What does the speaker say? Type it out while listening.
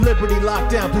Liberty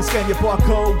lockdown, please scan your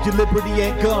barcode. Your liberty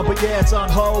ain't gone, but yeah, it's on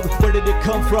hold. Where did it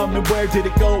come from and where did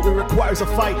it go? It requires a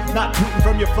fight, not tweeting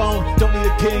from your phone. Don't need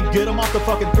a king, get him off the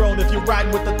fucking throne. If you're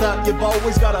riding with the thought, you've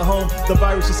always got a home. The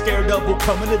virus you're scared of will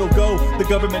come and it'll go. The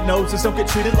government knows this, don't get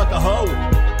treated like a hoe.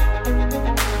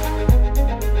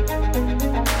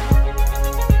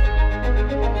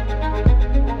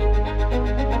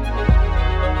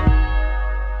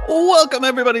 Welcome,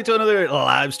 everybody, to another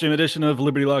live stream edition of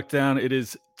Liberty Lockdown. It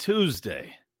is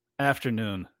Tuesday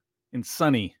afternoon in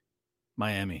sunny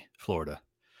Miami, Florida.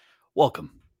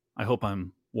 Welcome. I hope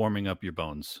I'm warming up your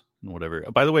bones and whatever.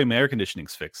 By the way, my air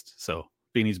conditioning's fixed, so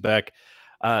Beanie's back.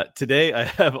 Today, I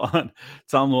have on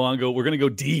Tom Luongo. We're going to go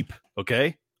deep,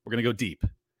 okay? We're going to go deep.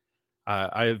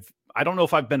 I don't know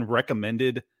if I've been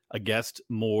recommended a guest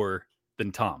more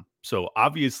than Tom. So,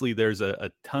 obviously, there's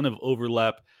a ton of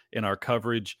overlap in our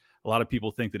coverage. A lot of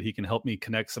people think that he can help me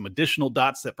connect some additional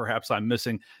dots that perhaps I'm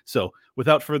missing. So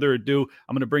without further ado,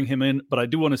 I'm going to bring him in. But I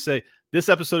do want to say this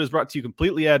episode is brought to you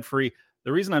completely ad-free.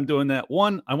 The reason I'm doing that,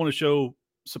 one, I want to show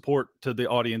support to the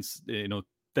audience. You know,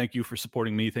 thank you for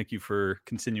supporting me. Thank you for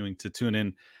continuing to tune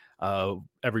in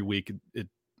every week. It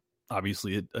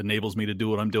obviously enables me to do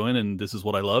what I'm doing, and this is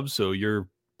what I love. So you're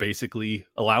basically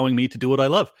allowing me to do what I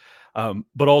love.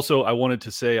 But also I wanted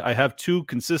to say I have two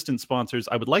consistent sponsors.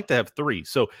 I would like to have three.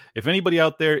 So if anybody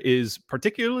out there is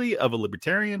particularly of a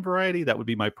libertarian variety, that would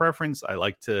be my preference. I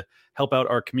like to help out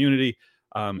our community.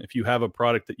 If you have a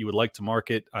product that you would like to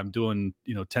market, I'm doing,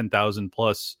 10,000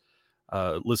 plus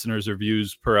listeners or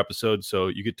views per episode. So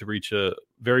you get to reach a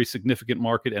very significant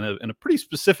market and a pretty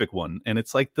specific one. And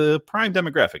it's like the prime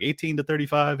demographic, 18 to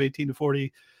 35, 18 to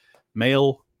 40,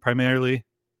 male primarily.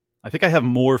 I think I have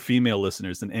more female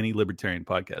listeners than any libertarian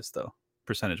podcast, though,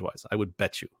 percentage-wise. I would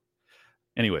bet you.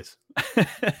 Anyways,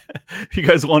 if you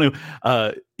guys want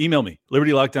to email me,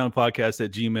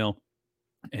 libertylockdownpodcast@gmail.com,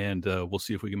 and we'll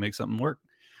see if we can make something work.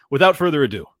 Without further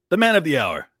ado, the man of the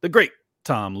hour, the great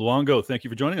Tom Luongo. Thank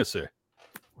you for joining us, sir.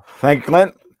 Thank you,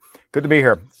 Clint. Good to be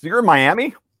here. So you're in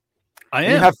Miami? I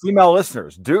am. You have female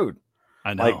listeners. Dude.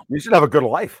 I know. Like, you should have a good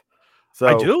life. So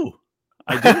I do.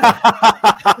 FYI,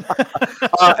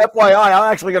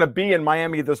 I'm actually going to be in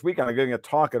Miami this weekend. I'm giving a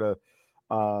talk at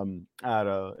an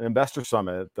investor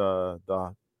summit at the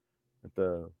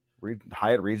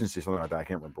Hyatt Regency, something like that. I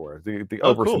can't remember where. The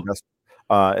cool.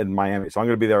 In Miami. So I'm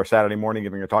going to be there Saturday morning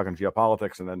giving a talk on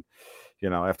geopolitics, and then,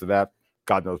 after that,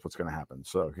 God knows what's going to happen.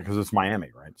 So because it's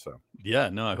Miami, right? So yeah,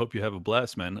 no, I hope you have a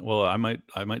blast, man. Well, I might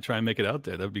try and make it out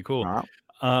there. That'd be cool.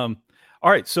 All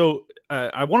right. So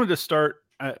I wanted to start.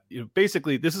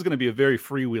 Basically, this is going to be a very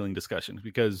freewheeling discussion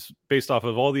because based off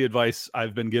of all the advice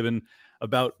I've been given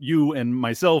about you and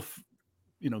myself,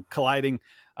 colliding,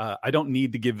 I don't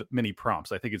need to give many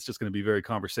prompts. I think it's just going to be very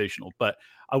conversational. But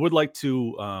I would like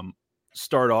to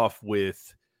start off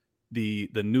with the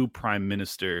new prime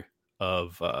minister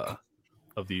of the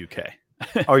UK.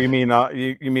 Oh, you mean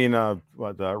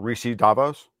Rishi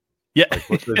Davos? Yeah, like,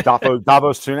 what's the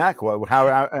Davos Sunak?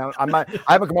 I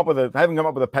haven't come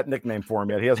up with a pet nickname for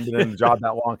him yet. He hasn't been in the job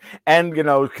that long. And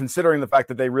considering the fact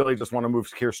that they really just want to move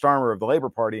Keir Starmer of the Labour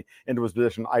Party into his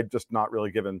position, I've just not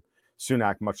really given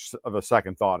Sunak much of a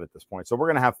second thought at this point. So we're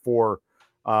going to have 4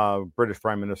 British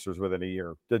prime ministers within a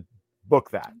year. To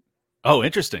book that. Oh,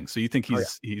 interesting. So you think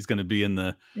he's going to be in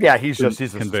the he's just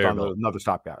another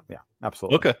stopgap. Yeah,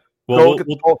 absolutely. Okay. Well, go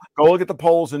look at the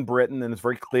polls in Britain, and it's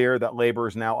very clear that Labour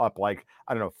is now up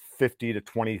 50 to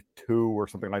 22 or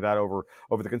something like that over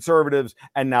the Conservatives.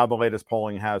 And now the latest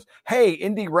polling has, hey,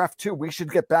 Indy Ref 2, we should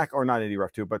get back, or not Indy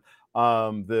Ref 2, but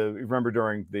remember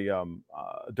during the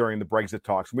Brexit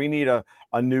talks, we need a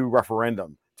new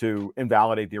referendum to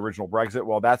invalidate the original Brexit.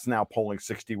 Well, that's now polling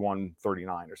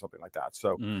 61-39 or something like that.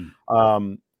 So,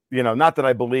 not that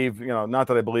I believe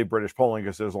British polling,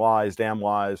 because there's lies, damn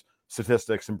lies,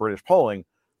 statistics in British polling,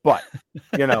 but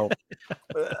I'm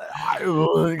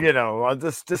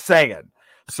just saying.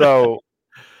 So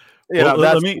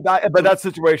but that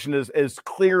situation is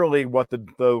clearly what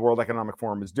the World Economic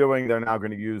Forum is doing. They're now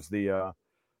going to use the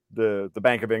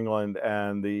Bank of England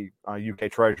and the UK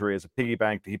Treasury as a piggy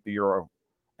bank to keep the euro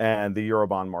and the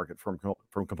Eurobond market from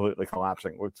completely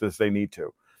collapsing, which is they need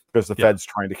to, because the Fed's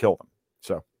trying to kill them.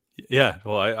 So. Yeah,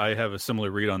 well, I have a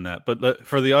similar read on that. But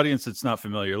for the audience that's not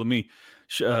familiar, let me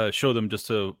show them just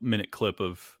a minute clip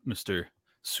of Mr.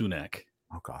 Sunak.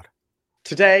 Oh, God.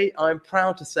 Today, I'm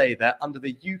proud to say that under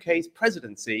the UK's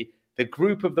presidency, the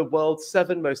group of the world's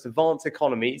 7 most advanced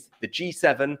economies, the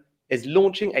G7, is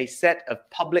launching a set of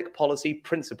public policy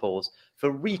principles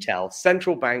for retail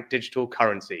central bank digital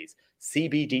currencies,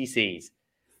 CBDCs.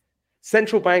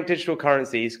 Central bank digital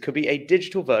currencies could be a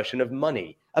digital version of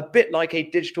money, a bit like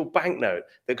a digital banknote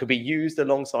that could be used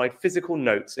alongside physical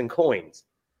notes and coins.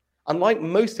 Unlike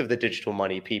most of the digital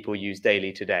money people use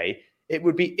daily today, it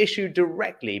would be issued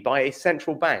directly by a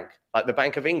central bank, like the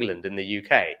Bank of England in the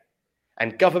UK.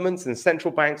 And governments and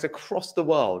central banks across the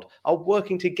world are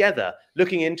working together,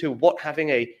 looking into what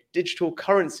having a digital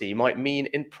currency might mean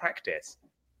in practice.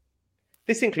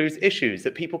 This includes issues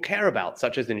that people care about,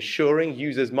 such as ensuring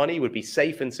users' money would be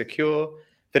safe and secure,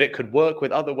 that it could work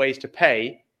with other ways to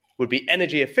pay, would be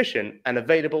energy efficient and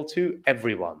available to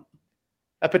everyone.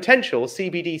 A potential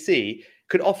CBDC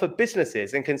could offer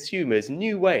businesses and consumers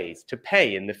new ways to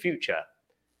pay in the future.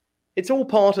 It's all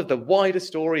part of the wider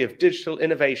story of digital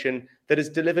innovation that has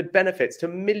delivered benefits to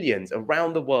millions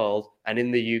around the world and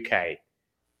in the UK.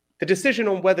 The decision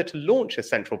on whether to launch a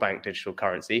central bank digital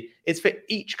currency is for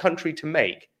each country to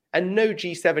make, and no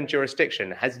G7 jurisdiction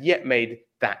has yet made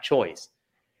that choice.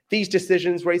 These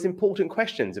decisions raise important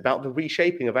questions about the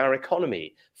reshaping of our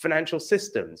economy, financial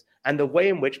systems, and the way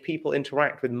in which people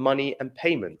interact with money and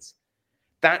payments.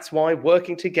 That's why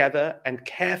working together and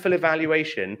careful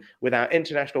evaluation with our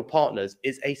international partners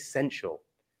is essential.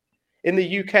 In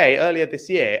the UK, earlier this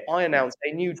year, I announced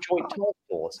a new joint task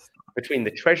force between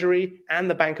the Treasury and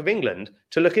the Bank of England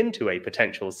to look into a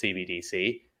potential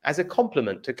CBDC as a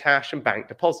complement to cash and bank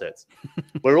deposits.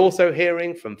 We're also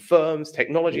hearing from firms,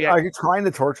 technology... Are you trying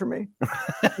to torture me?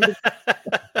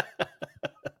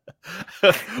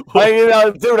 Dude,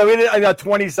 I got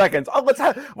 20 seconds. Oh, with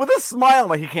a smile.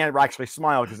 Like, he can't actually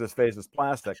smile because his face is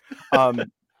plastic.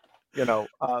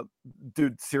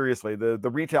 Dude, seriously, the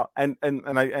retail and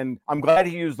I'm glad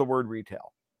he used the word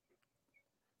retail,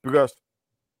 because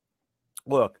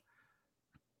look,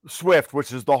 SWIFT,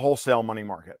 which is the wholesale money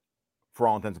market for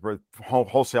all intents and purposes,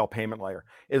 wholesale payment layer,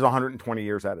 is 120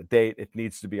 years out of date. It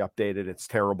needs to be updated. It's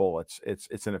terrible.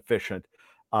 It's inefficient.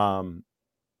 But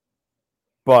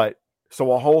so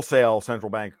a wholesale central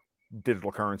bank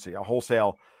digital currency, a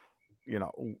wholesale,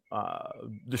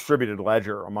 distributed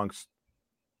ledger amongst,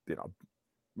 so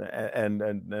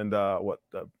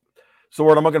the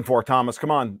word I'm looking for, Thomas,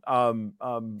 come on,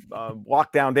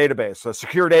 lockdown database, a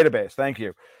secure database. Thank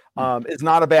you. It's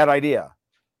not a bad idea.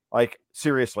 Like,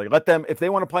 seriously, let them, if they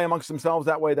want to play amongst themselves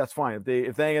that way, that's fine.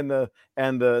 If they and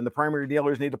the primary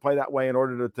dealers need to play that way in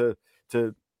order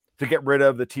to get rid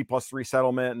of the T+3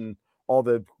 settlement and all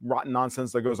the rotten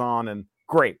nonsense that goes on, and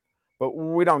great, but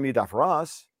we don't need that for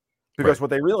us, because what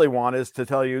they really want is to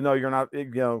tell you, no, you're not.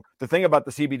 The thing about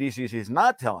the CBDCs is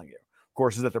not telling you, of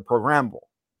course, is that they're programmable,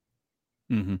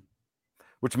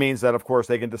 which means that, of course,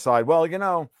 they can decide, well,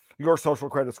 your social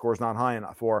credit score is not high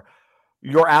enough, or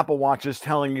your Apple Watch is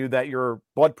telling you that your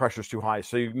blood pressure is too high,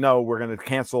 so we're going to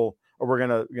cancel, or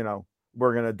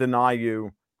we're going to deny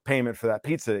you payment for that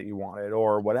pizza that you wanted,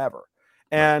 or whatever,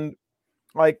 and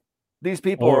like. These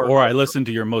people or I listened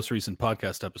to your most recent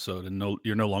podcast episode, and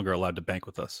you're no longer allowed to bank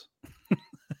with us.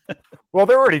 Well,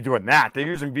 they're already doing that. They're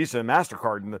using Visa and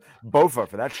MasterCard and the BOFA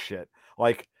for that shit.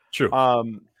 Like, true.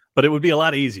 But it would be a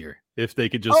lot easier if they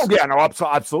could just... Oh, yeah, no,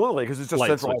 absolutely, because it's just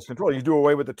centralized control. You do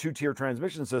away with the two-tier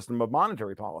transmission system of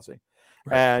monetary policy,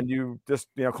 and you just,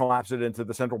 collapse it into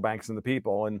the central banks and the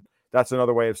people, and that's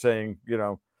another way of saying,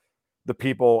 the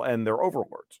people and their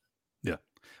overlords. Yeah.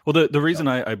 Well, the reason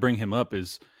I bring him up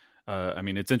is...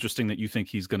 it's interesting that you think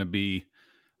he's going to be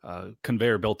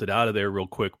conveyor belted out of there real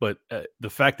quick, but the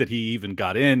fact that he even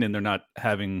got in and they're not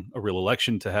having a real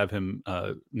election to have him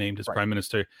named as prime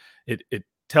minister, it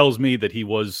tells me that he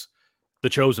was the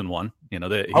chosen one.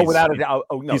 That without a doubt.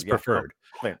 Oh no, he's preferred.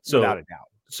 So without a doubt.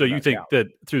 So you think that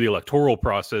through the electoral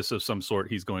process of some sort,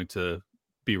 he's going to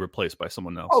be replaced by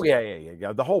someone else? Oh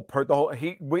yeah. The whole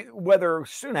whether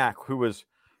Sunak, who was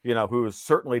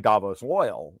certainly Davos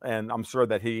loyal, and I'm sure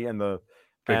that he and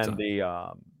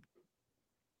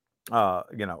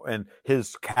and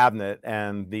his cabinet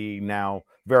and the now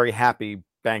very happy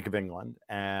Bank of England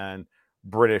and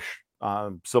British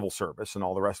civil service and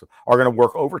all the rest of it are going to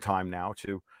work overtime now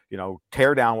to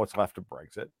tear down what's left of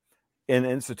Brexit and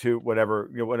institute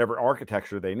whatever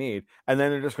architecture they need, and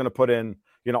then they're just going to put in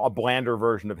a blander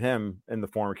version of him in the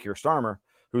form of Keir Starmer,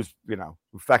 who's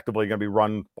effectively going to be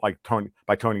run by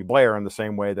Tony Blair in the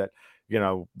same way that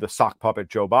the sock puppet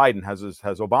Joe Biden has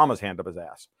Obama's hand up his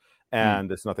ass,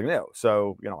 and it's nothing new.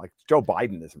 So like Joe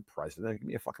Biden isn't president. Give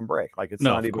me a fucking break. Like it's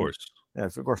not even. Of course.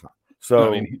 Yes, of course not.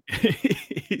 So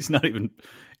he's not even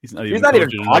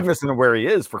cognizant of where he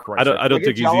is. For Christ's sake. I don't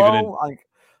think he's even.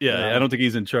 I don't think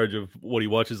he's in charge of what he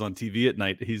watches on TV at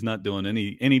night. He's not doing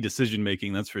any decision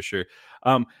making. That's for sure.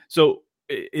 So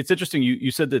it's interesting.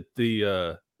 You said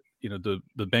that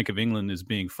the Bank of England is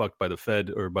being fucked by the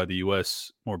Fed or by the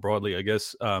U.S. more broadly, I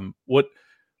guess.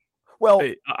 Well,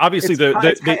 obviously,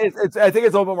 I think it's a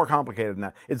little bit more complicated than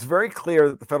that. It's very clear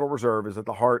that the Federal Reserve is at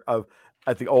the heart of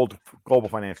the old global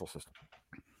financial system.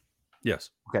 Yes.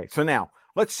 Okay. So now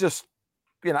let's just,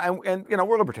 and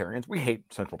we're libertarians. We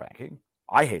hate central banking.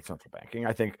 I hate central banking.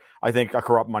 I think a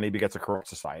corrupt money begets a corrupt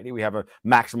society. We have a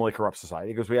maximally corrupt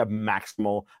society because we have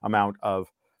maximal amount of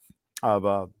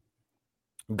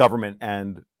government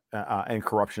and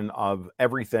corruption of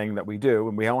everything that we do,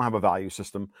 and we don't have a value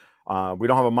system. We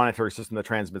don't have a monetary system that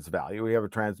transmits value. We have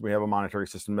a monetary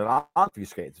system that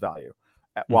obfuscates value,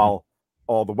 while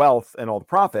all the wealth and all the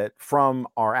profit from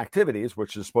our activities,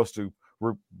 which is supposed to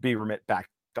be remit back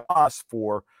to us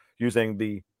for using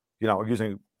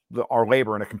our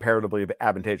labor in a comparatively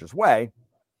advantageous way.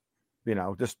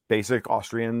 Just basic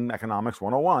Austrian economics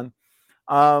 101.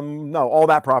 No, all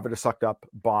that profit is sucked up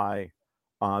by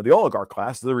the oligarch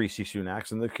class, the Rishi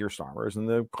Sunaks and the Keir Starmers and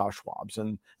the Klaus Schwabs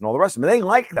and all the rest of them. They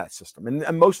like that system,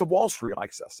 and most of Wall Street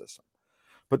likes that system.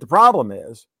 But the problem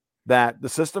is that the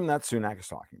system that Sunak is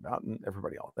talking about, and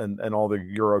everybody else, and all the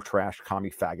Euro trash commie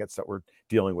faggots that we're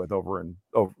dealing with over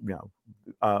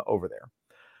there,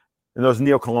 and those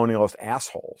neo-colonialist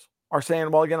assholes are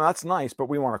saying, well, that's nice, but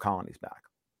we want our colonies back.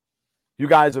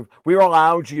 We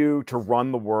allowed you to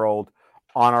run the world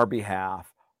on our behalf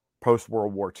post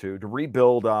World War II, to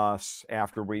rebuild us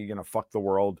after we fucked the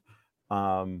world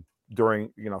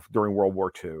during World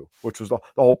War II, which was the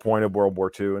whole point of World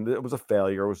War II, and it was a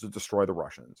failure. It was to destroy the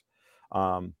Russians.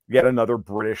 Yet another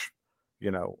British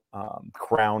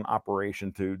crown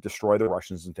operation to destroy the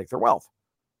Russians and take their wealth.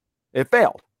 It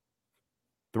failed.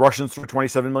 The Russians threw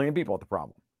 27 million people at the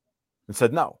problem and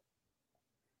said no.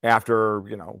 After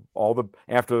all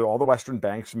the Western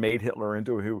banks made Hitler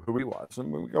into who he was,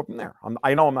 and we go from there.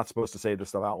 I know I'm not supposed to say this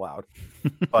stuff out loud,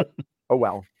 but oh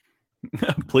well.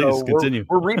 Please continue.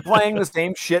 We're replaying the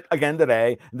same shit again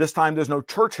today. This time there's no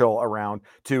Churchill around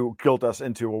to guilt us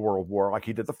into a world war like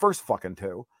he did the first fucking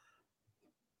two.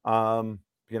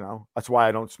 That's why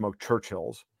I don't smoke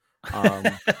Churchills.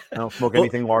 I don't smoke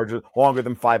anything longer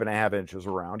than 5.5 inches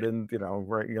around, and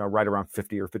right around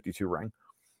 50 or 52 ring.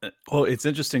 Well, it's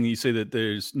interesting you say that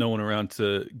there's no one around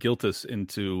to guilt us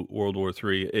into World War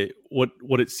III.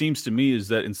 What it seems to me is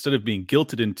that instead of being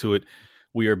guilted into it,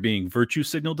 we are being virtue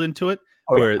signaled into it.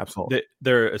 Where absolutely.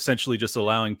 They're essentially just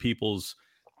allowing people's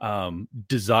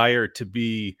desire to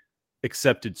be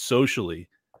accepted socially,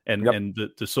 and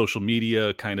the social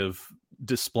media kind of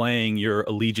displaying your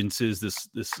allegiances,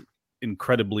 this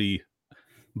incredibly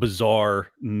bizarre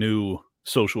new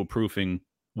social proofing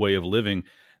way of living.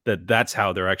 That's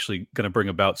how they're actually going to bring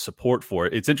about support for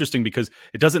it. It's interesting because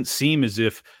it doesn't seem as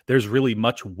if there's really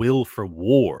much will for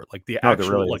war, like the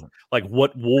actual, like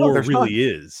what war really none.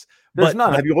 is. There's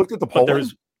none. Have you looked at the polling?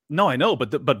 No, I know,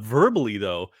 but verbally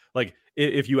though, like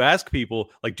if you ask people,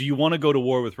 like, do you want to go to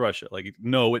war with Russia? Like,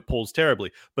 no, it polls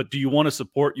terribly. But do you want to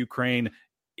support Ukraine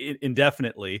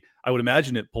indefinitely? I would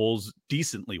imagine it polls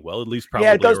decently well, at least probably.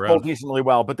 Yeah, it does poll decently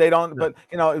well, but they don't.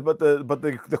 Yeah. But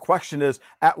the question is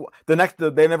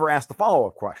they never ask the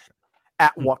follow-up question: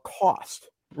 at what cost?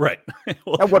 Right,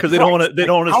 because they don't want to.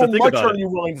 How to think much about are you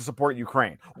willing to support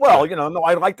Ukraine? Well, no,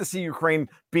 I'd like to see Ukraine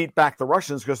beat back the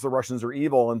Russians because the Russians are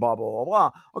evil and blah blah blah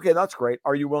blah. Okay, that's great.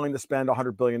 Are you willing to spend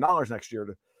 $100 billion next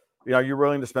year you're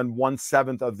willing to spend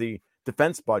 1/7 of the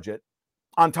defense budget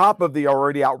on top of the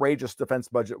already outrageous defense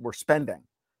budget we're spending,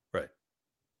 right,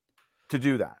 to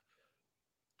do that?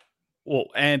 Well,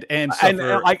 and then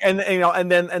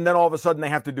all of a sudden they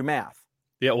have to do math.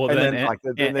 Yeah, well,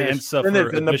 then suffer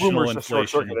additional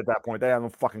inflation at that point. They have no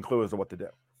fucking clue as to what to do.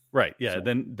 Right. Yeah. So.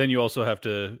 Then you also have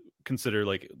to consider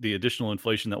like the additional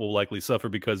inflation that will likely suffer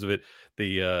because of it.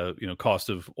 The cost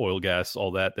of oil, gas, all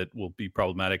that will be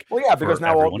problematic. Well, yeah, because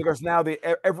now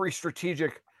every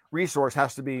strategic resource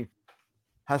has to be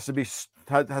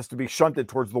shunted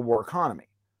towards the war economy.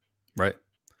 Right.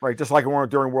 Right. Just like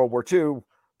during World War II,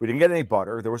 we didn't get any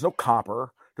butter. There was no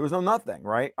copper. There was no nothing.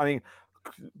 Right. I mean,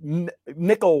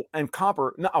 nickel and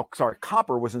copper.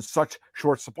 Copper was in such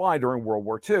short supply during World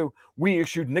War II. We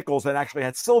issued nickels that actually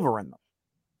had silver in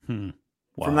them.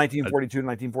 Wow. From 1942 to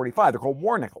 1945. They're called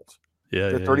war nickels. Yeah.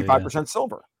 They're 35%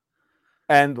 silver.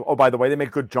 And by the way, they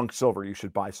make good junk silver. You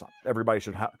should buy some. Everybody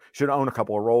should own a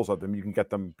couple of rolls of them. You can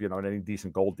get them, at any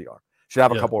decent gold dealer. Should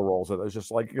have a couple of rolls of those, just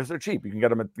like because they're cheap. You can get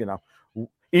them at,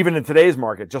 even in today's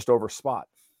market, just over spot.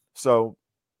 So,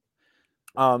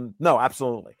 no,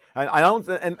 absolutely. I don't,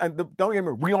 and don't get me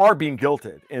wrong, we are being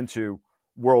guilted into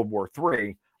World War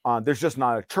III. There's just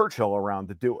not a Churchill around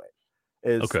to do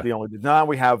it. The only now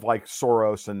we have like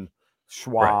Soros and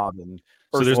Schwab and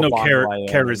So there's no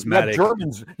charismatic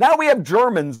Germans. Now we have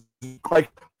Germans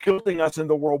like guilting us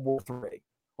into World War III.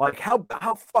 Like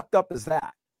how fucked up is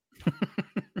that?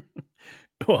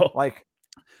 Well, like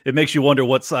it makes you wonder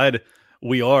what side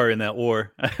we are in that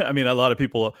war. I mean, a lot of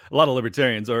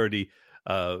libertarians already,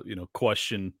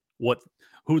 question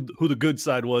who the good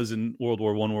side was in World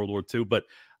War I, World War II. But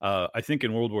I think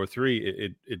in World War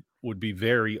III, it would be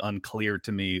very unclear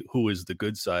to me who is the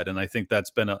good side, and I think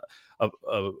that's been a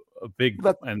big.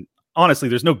 And honestly,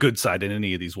 there's no good side in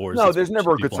any of these wars. No, there's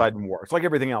never a good side in war. It's like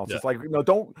everything else. Yeah. It's like,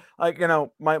 don't like,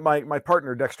 my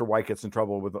partner Dexter White gets in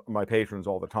trouble with my patrons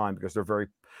all the time because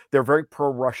they're very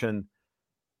pro-Russian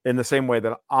in the same way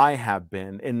that I have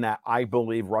been, in that I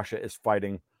believe Russia is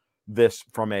fighting this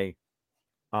from a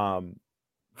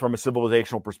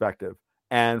civilizational perspective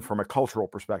and from a cultural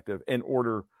perspective in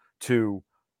order to,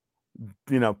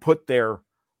 put their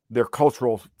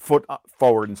cultural foot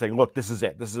forward and saying, look, this is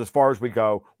it. This is as far as we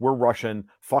go. We're Russian.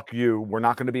 Fuck you. We're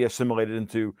not going to be assimilated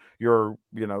into your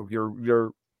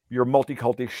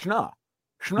multiculti schna.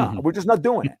 Mm-hmm. We're just not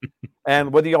doing it.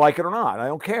 And whether you like it or not, I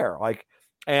don't care.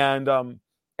 And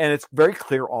it's very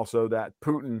clear also that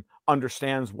Putin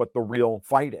understands what the real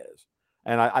fight is.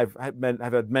 And I've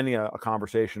had many a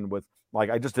conversation with, like,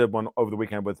 I just did one over the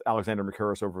weekend with Alexander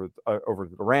Mercouris over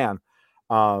Iran,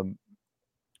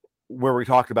 where we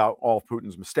talked about all of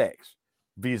Putin's mistakes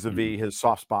vis-a-vis his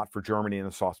soft spot for Germany and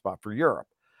a soft spot for Europe,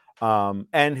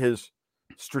 and his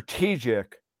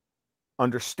strategic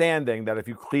understanding that if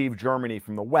you cleave Germany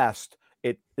from the West,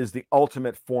 it is the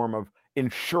ultimate form of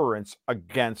insurance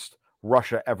against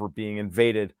Russia ever being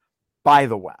invaded by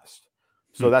the West.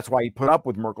 So that's why he put up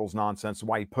with Merkel's nonsense,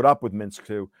 why he put up with Minsk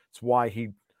II. It's why he,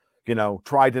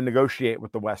 tried to negotiate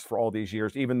with the West for all these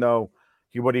years, even though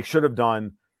what he should have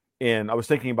done I was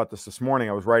thinking about this morning.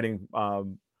 I was writing I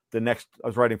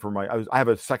have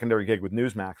a secondary gig with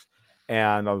Newsmax,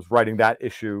 and I was writing that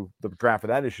issue, the draft of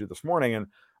that issue this morning. And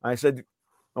I said,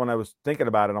 when I was thinking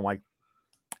about it, I'm like,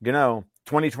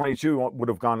 2022 would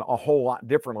have gone a whole lot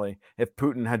differently if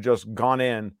Putin had just gone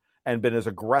in and been as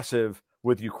aggressive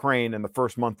with Ukraine in the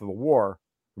first month of the war,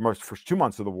 the first 2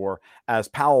 months of the war, as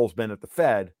Powell's been at the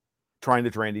Fed trying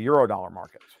to drain the Eurodollar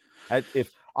markets.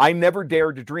 If I never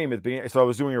dared to dream of being, so I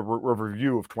was doing a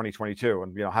review of 2022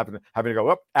 and, having to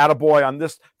go, attaboy on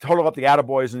this, total up the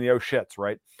attaboys and the oh shits,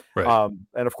 right?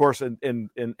 And of course, in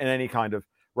any kind of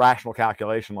rational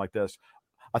calculation like this,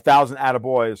 1,000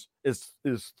 attaboys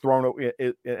is thrown,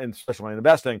 and especially in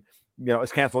investing,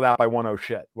 is canceled out by one oh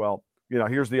shit. Well,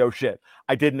 here's the oh shit.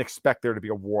 I didn't expect there to be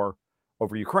a war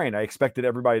over Ukraine. I expected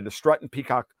everybody to strut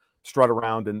and strut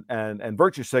around and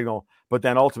virtue signal, but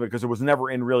then ultimately, because it was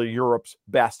never in really Europe's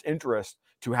best interest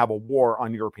to have a war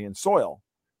on European soil,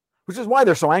 which is why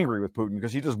they're so angry with Putin,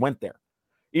 because he just went there.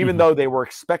 Even though they were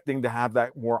expecting to have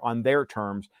that war on their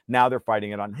terms, now they're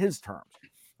fighting it on his terms.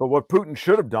 But what Putin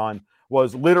should have done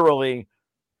was literally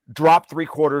drop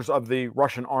 3/4 of the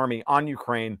Russian army on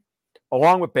Ukraine,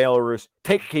 along with Belarus,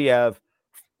 take Kiev,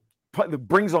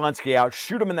 bring Zelensky out,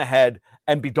 shoot him in the head,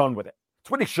 and be done with it. That's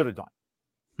what he should have done.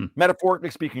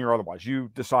 Metaphorically speaking or otherwise. You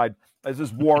decide, this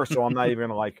is war, so I'm not even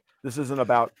going to this isn't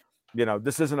about,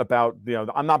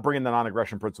 I'm not bringing the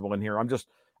non-aggression principle in here. I'm just,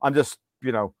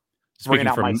 bringing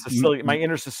out my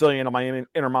inner Sicilian and my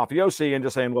inner mafiosi and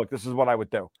just saying, look, this is what I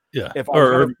would do. Yeah. If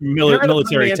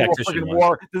military tactician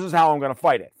war, this is how I'm going to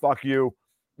fight it. Fuck you.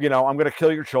 I'm going to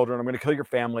kill your children. I'm going to kill your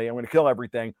family. I'm going to kill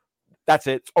everything. That's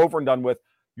it. It's over and done with.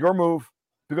 Your move.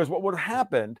 Because what would have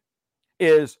happened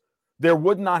is there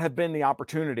would not have been the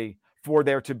opportunity for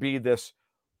there to be this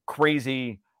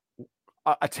crazy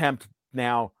attempt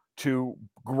now to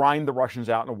grind the Russians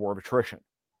out in a war of attrition.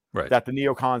 Right. That the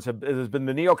neocons has been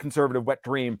the neoconservative wet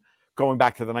dream going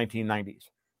back to the 1990s.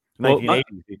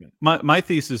 1980s even. My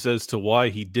thesis as to why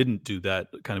he didn't do that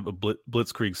kind of a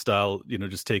blitzkrieg style,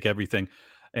 just take everything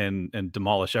and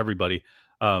demolish everybody,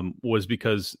 was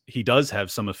because he does have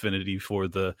some affinity for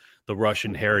the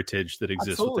Russian heritage that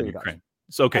exists within Ukraine.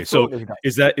 So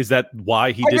is that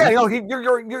why he did? Yeah,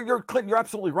 you're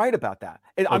absolutely right about that.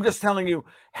 I'm just telling you,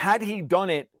 had he done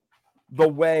it the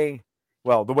way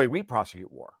we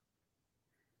prosecute war,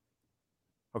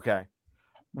 okay,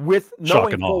 with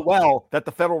knowing full well that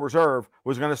the Federal Reserve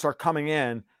was going to start coming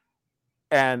in,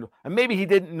 and maybe he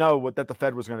didn't know that the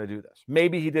Fed was going to do this.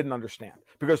 Maybe he didn't understand,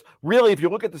 because really, if you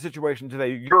look at the situation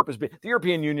today, the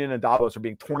European Union and Davos are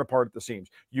being torn apart at the seams.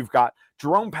 You've got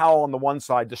Jerome Powell on the one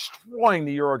side destroying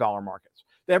the Eurodollar markets.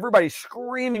 Everybody's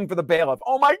screaming for the bailout.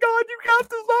 Oh my God, you got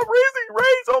to stop raising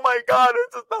rates. Oh my God,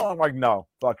 I'm like, no,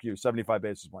 fuck you. 75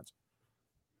 basis points.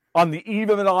 On the eve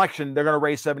of an election, they're going to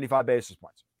raise 75 basis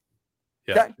points.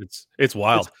 Yeah, Okay? it's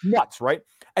wild. It's nuts, right?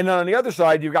 And then on the other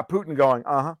side, you've got Putin going,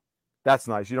 that's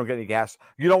nice. You don't get any gas.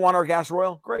 You don't want our gas or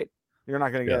oil? Great. You're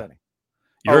not going to get any.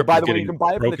 Europe by is the way, you getting can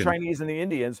buy it from the broken. Chinese and the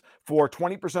Indians for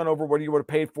 20% over what you would have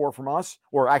paid for from us,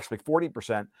 or actually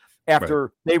 40%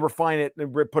 after they refine it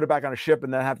and put it back on a ship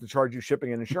and then have to charge you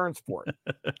shipping and insurance for it.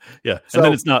 Yeah. So, and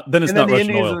then it's not the Russian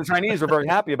Indians oil. and the Chinese are very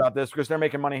happy about this because they're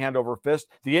making money hand over fist.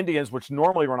 The Indians, which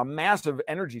normally run a massive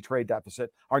energy trade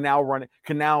deficit, can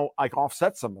now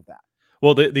offset some of that.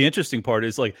 Well, the interesting part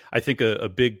is, like, I think a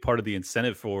big part of the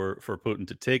incentive for Putin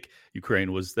to take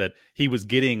Ukraine was that he was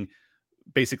getting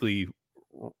basically,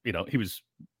 he was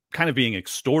kind of being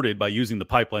extorted by using the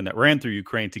pipeline that ran through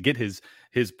Ukraine to get his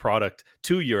product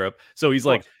to Europe. So he's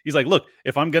like, look,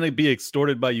 if I'm going to be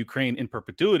extorted by Ukraine in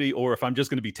perpetuity, or if I'm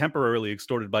just going to be temporarily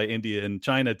extorted by India and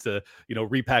China to,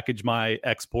 repackage my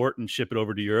export and ship it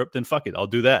over to Europe, then fuck it, I'll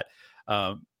do that.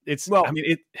 And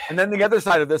then the other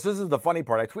side of this is the funny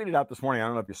part. I tweeted out this morning. I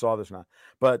don't know if you saw this or not,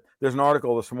 but there's an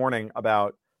article this morning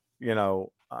about,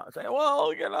 saying,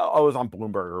 well, I was on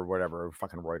Bloomberg or whatever,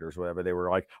 fucking Reuters, whatever. They were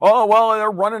like, oh, well,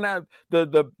 they're running out.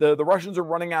 The Russians are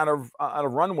running out of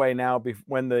runway now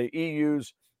when the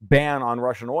EU's ban on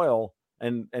Russian oil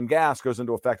and gas goes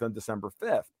into effect on December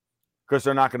 5th, because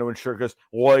they're not going to insure, because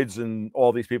Lloyd's and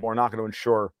all these people are not going to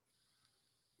insure,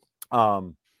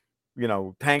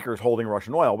 tankers holding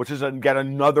Russian oil, which is yet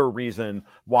another reason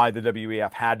why the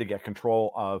WEF had to get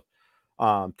control of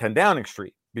 10 Downing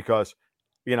Street, because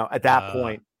at that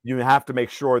point, you have to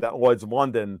make sure that Lloyd's of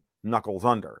London knuckles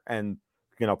under and,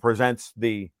 presents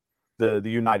the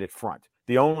united front.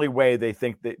 The only way they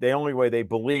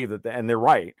believe that, and they're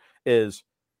right, is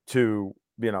to,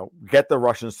 get the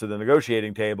Russians to the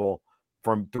negotiating table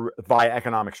via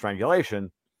economic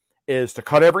strangulation, is to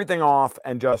cut everything off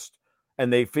and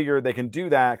they figure they can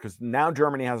do that because now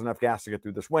Germany has enough gas to get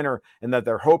through this winter, and that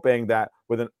they're hoping that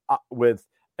with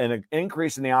an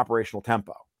increase in the operational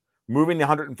tempo, moving the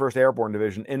 101st Airborne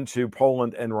Division into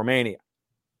Poland and Romania,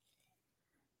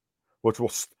 which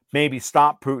will maybe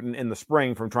stop Putin in the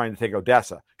spring from trying to take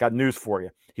Odessa. Got news for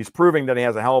you. He's proving that he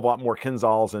has a hell of a lot more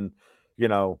Kinzhals and,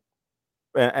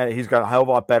 and he's got a hell of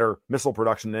a lot better missile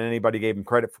production than anybody gave him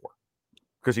credit for.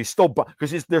 Because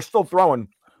they're still throwing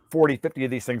 40, 50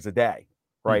 of these things a day,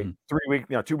 right?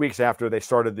 Mm-hmm. 2 weeks after they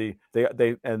started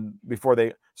before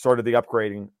they started the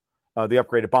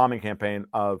upgraded bombing campaign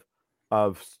of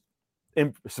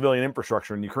civilian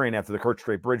infrastructure in Ukraine after the Kerch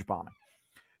Strait Bridge bombing.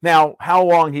 Now, how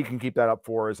long he can keep that up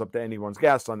for is up to anyone's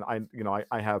guess. And I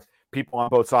have people on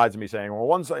both sides of me saying, well,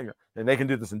 one side, and they can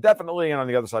do this indefinitely, and on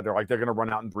the other side, they're going to run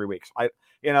out in 3 weeks. I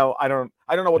don't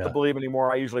know what to believe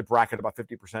anymore. I usually bracket about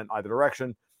 50% either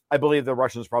direction. I believe the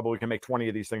Russians probably can make 20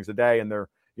 of these things a day, and they're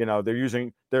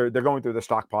going through the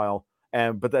stockpile.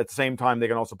 But at the same time, they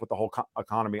can also put the whole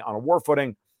economy on a war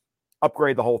footing,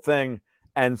 upgrade the whole thing,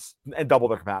 and double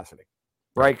their capacity.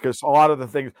 Right, because a lot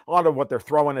of what they're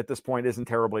throwing at this point isn't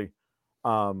terribly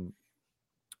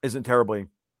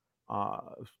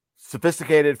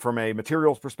sophisticated from a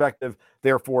materials perspective.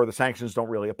 Therefore, the sanctions don't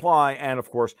really apply. And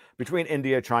of course, between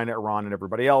India, China, Iran, and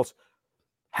everybody else,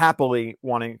 happily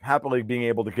being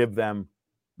able to give them,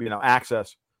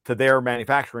 access to their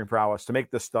manufacturing prowess to make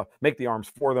this stuff, make the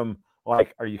arms for them.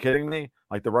 Like, are you kidding me?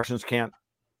 Like, the Russians can't,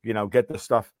 get this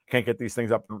stuff, can't get these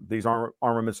things up, these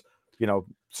armaments,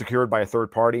 secured by a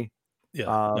third party. Yeah,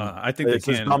 I think it's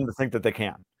they can. Just dumb to think that they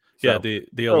can. So, yeah,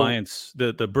 the alliance,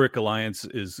 the BRIC alliance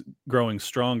is growing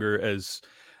stronger as.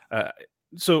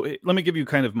 So let me give you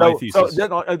kind of my thesis.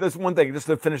 So there's one thing, just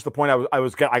to finish the point. I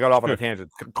got off on a tangent.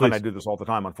 Clint, I do this all the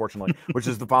time, unfortunately, which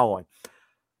is the following: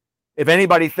 if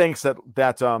anybody thinks that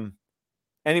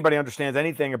anybody understands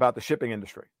anything about the shipping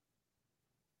industry,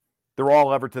 they're all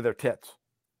levered to their tits.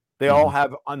 They all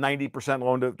have a 90%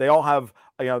 loan to. They all have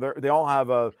they all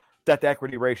have a debt to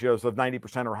equity ratios of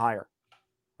 90% or higher.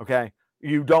 Okay,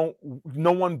 no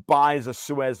one buys a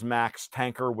Suezmax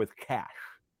tanker with cash.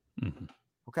 Mm-hmm.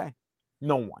 Okay,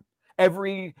 no one.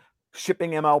 Every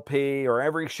shipping MLP or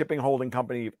every shipping holding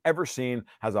company you've ever seen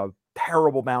has a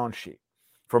terrible balance sheet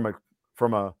from a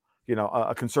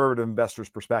conservative investor's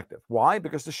perspective. Why?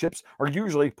 Because the ships are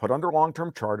usually put under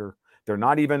long-term charter. They're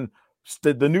not even.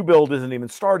 The new build isn't even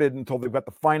started until they've got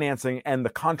the financing and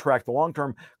the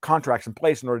long-term contracts in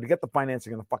place in order to get the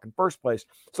financing in the fucking first place.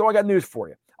 So I got news for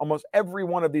you. Almost every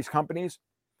one of these companies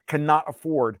cannot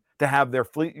afford to have their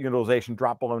fleet utilization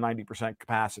drop below 90%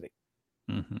 capacity.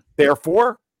 Mm-hmm.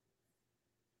 Therefore,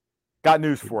 got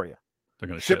news for you.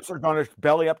 Ships are going to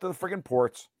belly up to the friggin'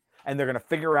 ports, and they're going to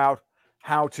figure out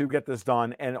how to get this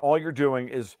done. And all you're doing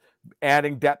is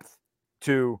adding depth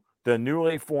to the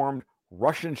newly formed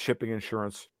Russian shipping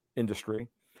insurance industry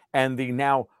and the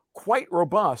now quite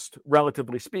robust,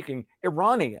 relatively speaking,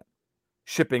 Iranian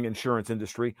shipping insurance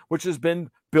industry, which has been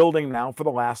building now for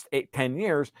the last 8-10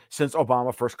 years since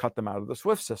Obama first cut them out of the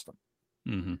SWIFT system.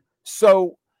 Mm-hmm.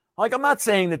 So, like, I'm not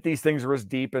saying that these things are as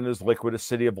deep and as liquid as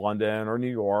City of London or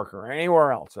New York or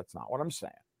anywhere else. That's not what I'm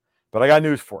saying. But I got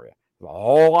news for you. There's a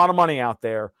whole lot of money out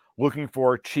there looking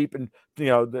for cheap and,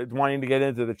 wanting to get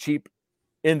into the cheap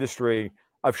industry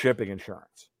of shipping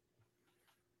insurance.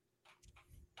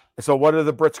 So what are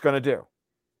the Brits going to do?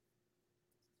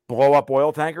 Blow up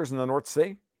oil tankers in the North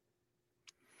Sea?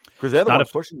 Because they're the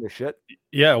ones pushing this shit.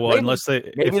 Yeah, well, maybe, unless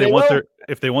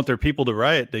if they want their people to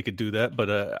riot, they could do that. But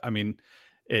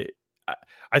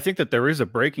I think that there is a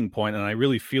breaking point, and I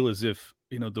really feel as if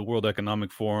the World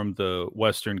Economic Forum, the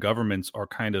Western governments are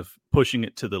kind of pushing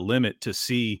it to the limit to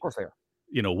see, of course they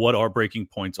are, what our breaking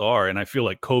points are. And I feel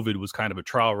like COVID was kind of a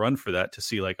trial run for that, to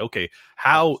see like, okay,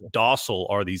 how docile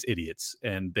are these idiots?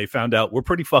 And they found out we're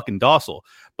pretty fucking docile.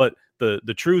 But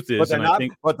the truth is,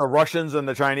 but the Russians and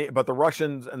the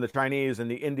Chinese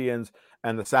and the Indians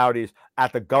and the Saudis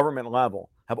at the government level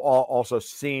have all also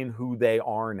seen who they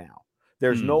are now.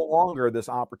 There's no longer this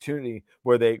opportunity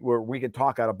where we can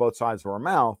talk out of both sides of our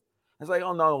mouth. It's like,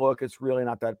 oh no, look, it's really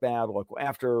not that bad. Look,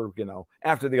 after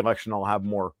the election, I'll have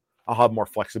more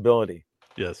flexibility.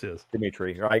 Yes,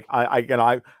 Dimitri. Right?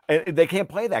 They can't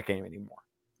play that game anymore.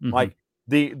 Mm-hmm. Like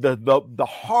the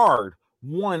hard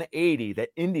 180 that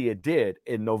India did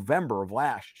in November of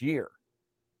last year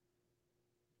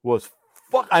was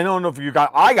fuck. I don't know if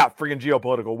I got freaking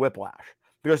geopolitical whiplash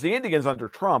because the Indians under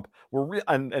Trump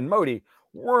and Modi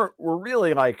were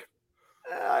really like,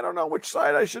 I don't know which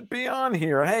side I should be on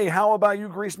here. Hey, how about you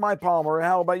grease my palm, or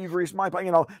how about you grease my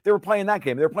palm? They were playing that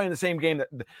game. They were playing the same game that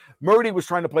Modi was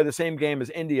trying to play, the same game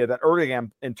as India that Erdogan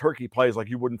in Turkey plays like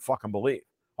you wouldn't fucking believe.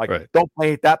 Like, right. Don't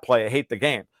hate that play. I hate the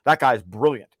game. That guy's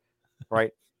brilliant,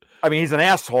 right? I mean, he's an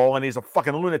asshole and he's a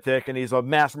fucking lunatic and he's a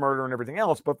mass murderer and everything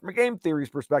else. But from a game theory's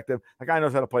perspective, the guy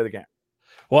knows how to play the game.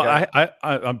 Well, yeah.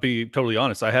 I'll be totally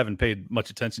honest. I haven't paid much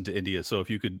attention to India. So if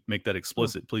you could make that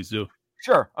explicit, please do.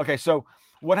 Sure. Okay. So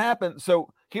what happened?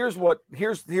 So here's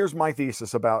my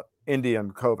thesis about India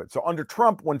and COVID. So under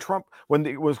Trump, when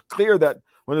it was clear that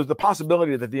when there was the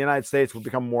possibility that the United States would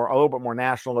become a little bit more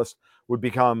nationalist, would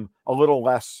become a little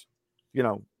less,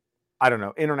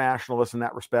 internationalist in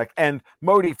that respect. And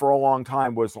Modi for a long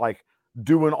time was like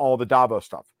doing all the Davos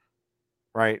stuff,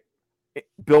 right?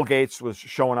 Bill Gates was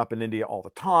showing up in India all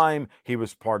the time. He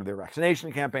was part of their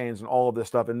vaccination campaigns and all of this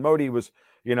stuff. And Modi was,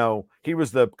 he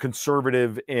was the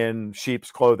conservative in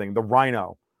sheep's clothing, the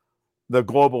rhino, the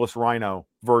globalist rhino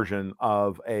version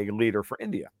of a leader for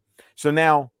India. So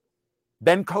now,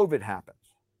 then COVID happens.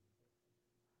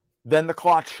 Then the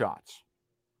clot shots.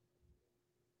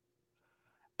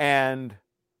 And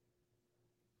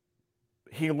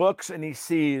he looks and he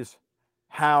sees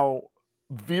how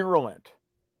virulent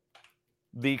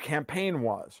the campaign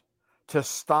was to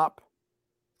stop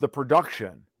the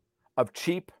production of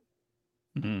cheap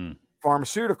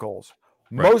pharmaceuticals,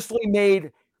 right. Mostly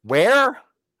made where?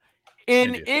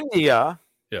 In India.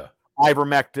 Yeah.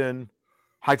 Ivermectin,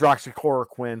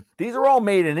 hydroxychloroquine. These are all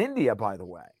made in India, by the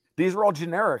way. These are all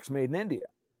generics made in India.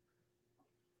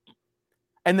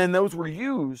 And then those were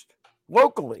used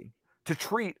locally to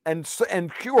treat and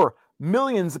cure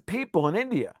millions of people in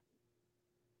India.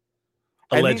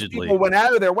 Allegedly. And these people went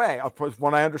out of their way, from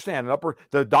what I understand.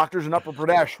 The doctors in Upper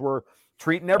Pradesh were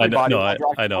treating everybody.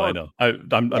 I know.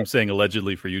 I'm saying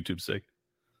allegedly for YouTube's sake.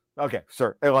 Okay,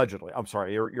 sir. Allegedly. I'm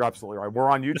sorry. You're absolutely right. We're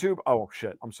on YouTube. Oh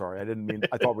shit. I'm sorry. I didn't mean.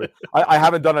 I thought I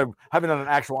haven't done an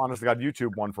actual honest to God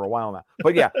YouTube one for a while now.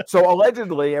 But yeah. So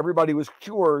allegedly, everybody was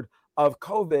cured of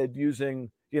COVID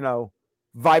using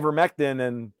Ivermectin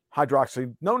and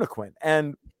hydroxychloroquine,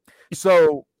 and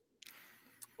so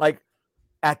like.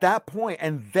 At that point,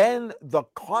 and then the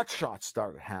clot shots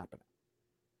started happening.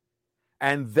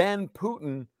 And then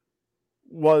Putin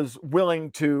was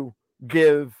willing to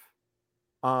give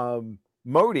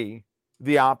Modi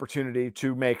the opportunity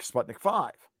to make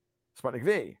Sputnik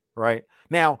V, right?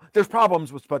 Now, there's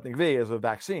problems with Sputnik V as a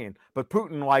vaccine, but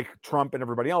Putin, like Trump and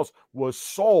everybody else, was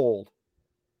sold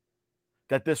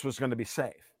that this was going to be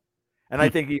safe. And I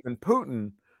think even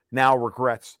Putin now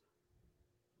regrets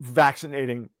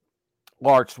vaccinating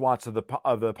large swaths of the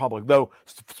public, though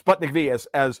Sputnik V, as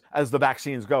the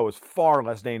vaccines go, is far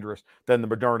less dangerous than the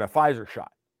Moderna Pfizer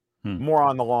shot. More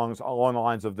along the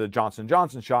lines of the Johnson &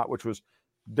 Johnson shot, which was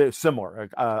similar,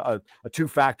 a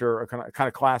two-factor, a kind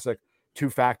of classic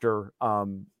two-factor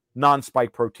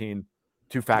non-spike protein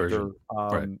two-factor.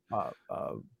 Right.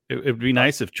 It would be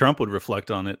nice if Trump would reflect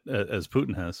on it as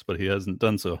Putin has, but he hasn't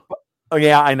done so. Oh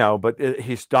yeah, I know, but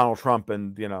he's Donald Trump,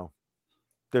 and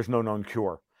there's no known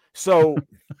cure. So,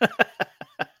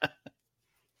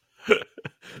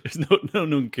 There's no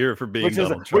known cure for being which is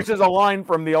Donald Trump. which is a line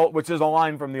from the old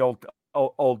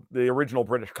the original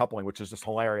British coupling, which is just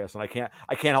hilarious, and I can't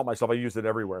help myself. I use it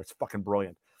everywhere. It's fucking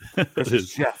brilliant. This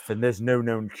is Jeff, and there's no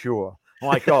known cure. I'm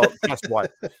like, oh, guess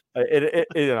what?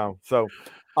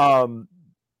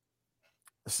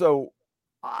 So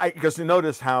I because you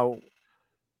notice how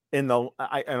I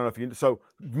don't know if you so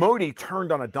Modi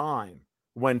turned on a dime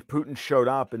when Putin showed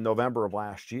up in November of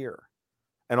last year,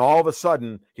 and all of a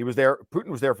sudden he was there. Putin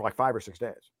was there for like 5 or 6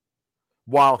 days,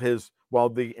 while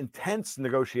the intense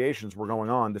negotiations were going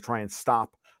on to try and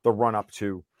stop the run up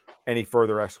to any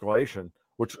further escalation,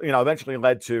 which eventually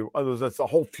led to there's a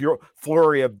whole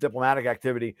flurry of diplomatic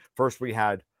activity. First we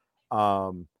had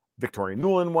Victoria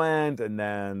Nuland went, and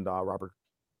then Robert.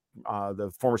 The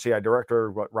former CIA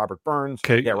director, Robert Burns.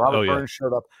 Okay. Yeah, Robert Burns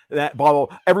showed up. That blah, blah.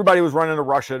 Everybody was running to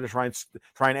Russia to try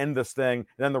and end this thing. And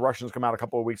then the Russians come out a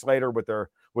couple of weeks later with their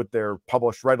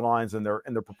published red lines and their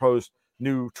proposed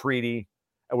new treaty,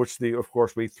 which of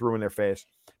course we threw in their face.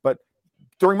 But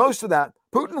during most of that,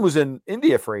 Putin was in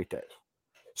India for 8 days,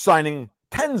 signing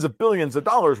tens of billions of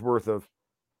dollars worth of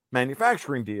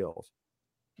manufacturing deals,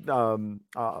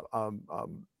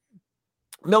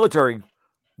 military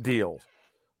deals.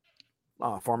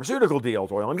 Pharmaceutical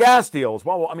deals, oil and gas deals.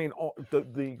 Well, I mean,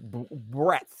 the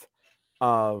breadth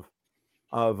of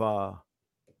the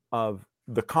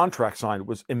contract signed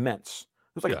was immense.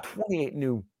 It was like 28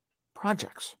 new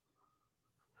projects.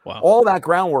 Wow! All that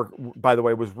groundwork, by the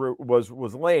way,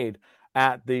 was laid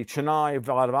at the Chennai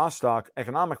Vladivostok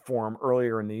Economic Forum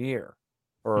earlier in the year,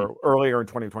 or earlier in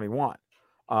 2021,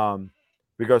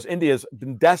 because India's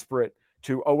been desperate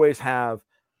to always have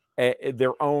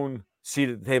their own seat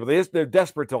at the table. They're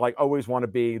desperate to always want to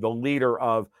be the leader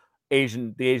of the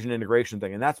Asian integration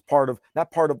thing, and that's part of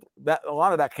that. A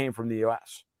lot of that came from the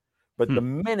U.S. But the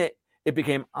minute it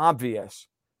became obvious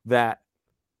that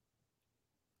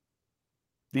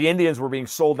the Indians were being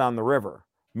sold down the river,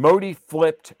 Modi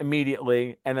flipped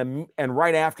immediately, and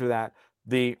right after that,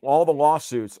 all the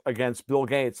lawsuits against Bill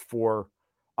Gates for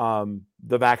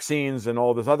the vaccines and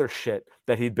all this other shit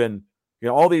that he'd been.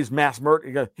 All these mass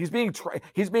murder. He's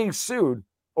being sued,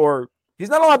 or he's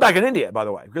not allowed back in India, by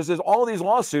the way, because there's all these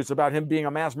lawsuits about him being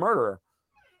a mass murderer.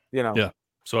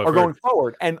 So are going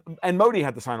forward, and Modi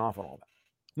had to sign off on all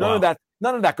that.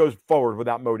 None of that goes forward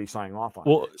without Modi signing off on it.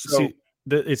 Well,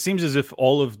 it seems as if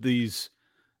all of these,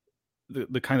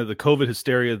 the kind of the COVID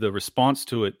hysteria, the response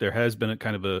to it, there has been a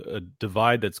kind of a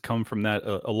divide that's come from that,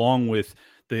 along with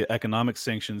the economic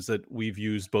sanctions that we've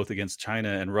used both against China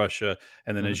and Russia.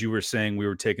 And then, as you were saying, we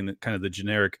were taking the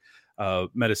generic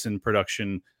medicine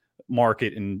production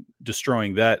market and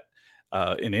destroying that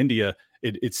in India.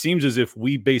 It seems as if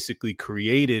we basically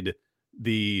created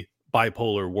the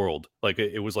bipolar world. Like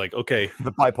it was like, okay,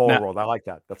 the bipolar world. I like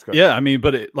that. That's good. Yeah. I mean,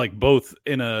 but it both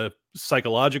in a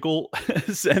psychological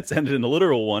sense and in a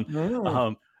literal one,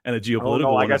 and a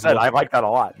geopolitical one. Like I said, I like that a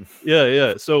lot.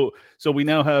 Yeah. So we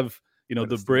now have, the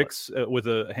BRICS with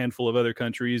a handful of other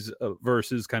countries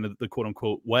versus kind of the quote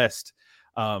unquote West.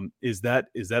 Is that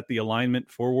the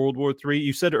alignment for World War III?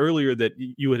 You said earlier that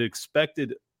you had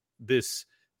expected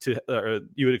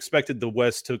you had expected the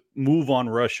West to move on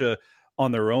Russia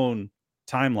on their own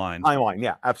timeline.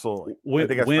 Yeah, absolutely. I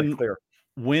think that's pretty clear.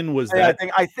 When was that?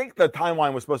 I think the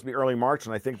timeline was supposed to be early March,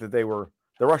 and I think that the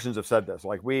Russians have said this.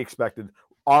 Like, we expected.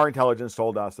 Our intelligence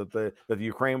told us that the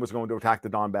Ukraine was going to attack the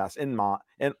Donbass en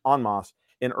masse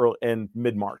in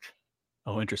mid-March.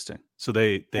 Oh, interesting. So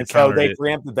they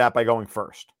preempted that by going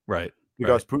first, right?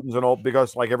 Because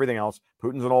Putin's like everything else,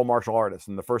 Putin's an old martial artist,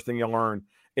 and the first thing you learn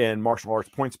in martial arts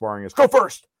point sparring is go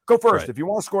first. Right. If you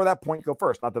want to score that point, go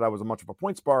first. Not that I was much of a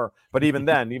point sparrer, but even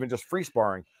then, even just free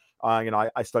sparring,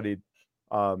 I studied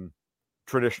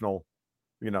traditional,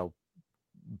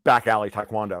 back alley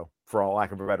taekwondo, for all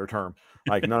lack of a better term.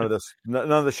 Like none of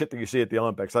the shit that you see at the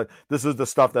Olympics. This is the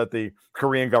stuff that the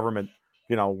Korean government,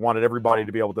 wanted everybody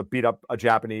to be able to beat up a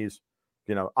Japanese,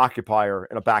 occupier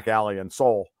in a back alley in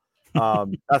Seoul.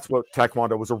 That's what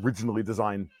taekwondo was originally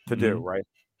designed to do, right?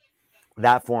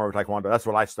 That form of taekwondo. That's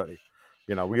what I studied.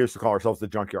 We used to call ourselves the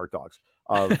junkyard dogs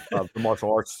of the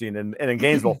martial arts scene. And in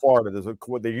Gainesville, Florida,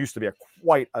 there used to be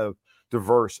quite a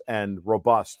diverse and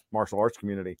robust martial arts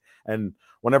community. And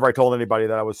whenever I told anybody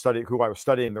that who I was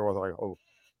studying, they were like, "Oh,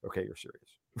 okay, you're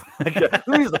serious."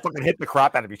 We used to fucking hit the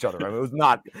crap out of each other. I mean, it was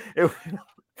not.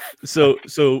 So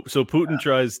Putin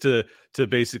tries to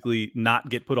basically not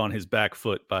get put on his back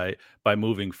foot by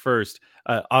moving first.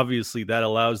 Obviously, that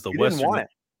allows the Western. Didn't want it.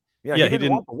 Yeah, he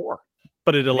didn't want the war.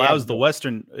 but it allows the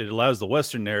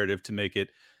Western narrative to make it,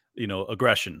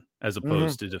 aggression as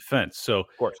opposed to defense. So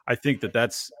I think that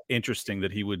that's interesting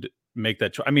that he would make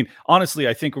that choice. I mean, honestly,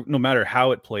 I think no matter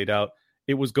how it played out,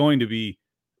 it was going to be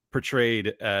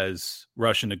portrayed as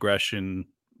Russian aggression,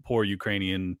 poor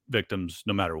Ukrainian victims,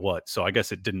 no matter what. So I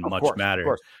guess it didn't much matter. Of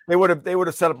course. They would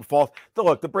have set up a false.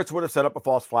 Look, the Brits would have set up a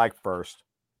false flag first,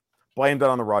 blamed it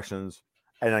on the Russians,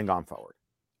 and then gone forward.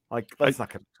 Like, let's not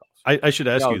kid ourselves. I should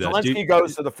ask you that. Zelensky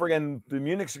goes to the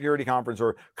Munich Security Conference,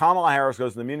 or Kamala Harris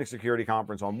goes to the Munich Security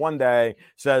Conference on one day,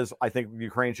 says, I think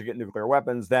Ukraine should get nuclear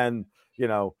weapons. Then,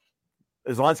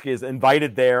 Zelensky is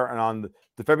invited there, and on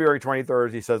the February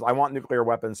 23rd, he says, I want nuclear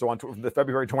weapons. So on the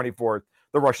February 24th,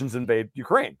 the Russians invade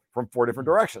Ukraine from 4 different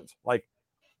directions. Like,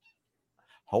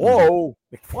 hello,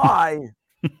 McFly.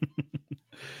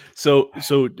 So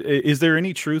is there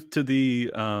any truth to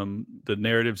the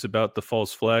narratives about the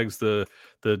false flags, the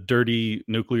dirty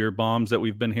nuclear bombs that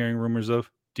we've been hearing rumors of?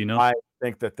 Do you know? I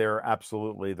think that they're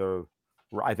absolutely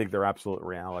absolute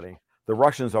reality. The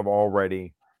Russians have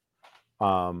already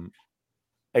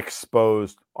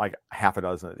exposed like half a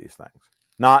dozen of these things.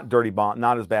 Not dirty bomb,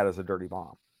 not as bad as a dirty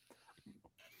bomb,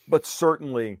 but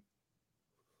certainly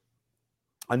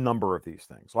a number of these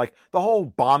things. Like the whole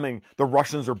bombing, the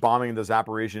Russians are bombing the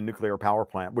Zaporizhzhia nuclear power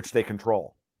plant, which they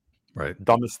control. Right.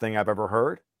 Dumbest thing I've ever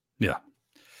heard. Yeah.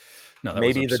 No,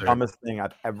 maybe the dumbest thing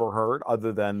I've ever heard,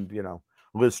 other than,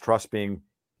 Liz Truss being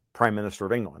Prime Minister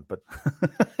of England. But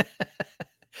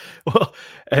well,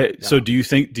 so do you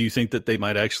think that they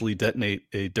might actually detonate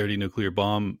a dirty nuclear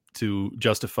bomb to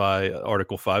justify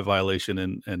Article 5 violation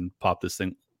and pop this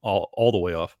thing all the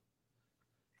way off?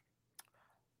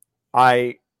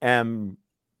 I am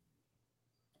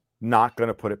not going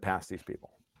to put it past these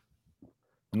people.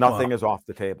 Nothing is off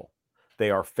the table. They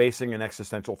are facing an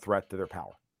existential threat to their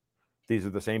power. These are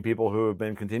the same people who have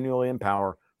been continually in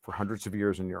power for hundreds of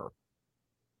years in Europe.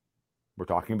 We're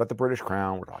talking about the British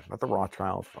Crown. We're talking about the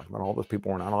Rothschilds. We're talking about all those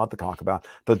people we're not allowed to talk about.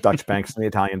 The Dutch banks and the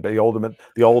Italian, the old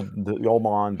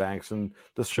Milan banks and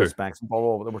the Swiss banks. And blah,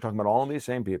 blah, blah. We're talking about all of these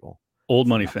same people. Old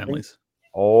money families.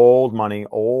 Old money,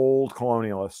 old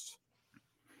colonialists.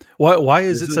 Why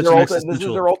is it such an existential? This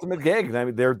is their ultimate gig. I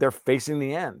mean, they're facing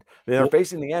the end. They're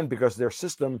facing the end because their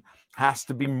system has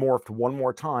to be morphed one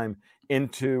more time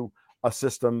into a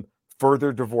system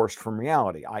further divorced from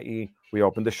reality, i.e., we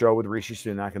opened the show with Rishi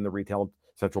Sunak and the retail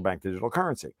central bank digital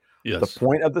currency. Yes. The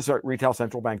point of this retail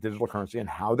central bank digital currency and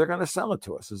how they're going to sell it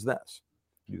to us is this.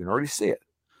 You can already see it.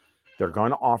 They're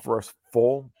going to offer us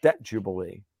full debt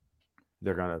jubilee.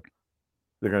 They're going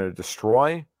to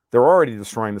destroy. They're already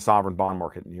destroying the sovereign bond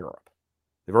market in Europe.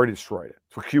 They've already destroyed it.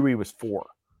 It's what QE was for.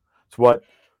 It's what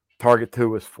Target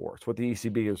 2 is for. It's what the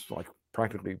ECB is like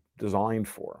practically designed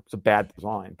for. It's a bad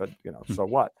design, but so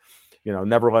what?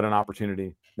 Never let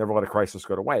a crisis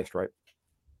go to waste, right?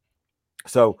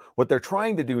 So what they're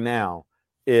trying to do now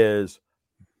is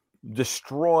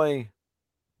destroy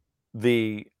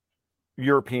the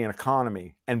European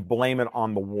economy and blame it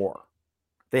on the war.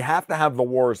 They have to have the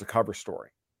war as a cover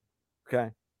story,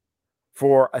 okay,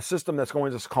 for a system that's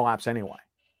going to collapse anyway.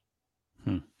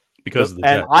 Because of the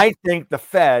and debt. I think the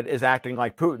Fed is acting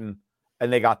like Putin,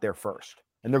 and they got there first,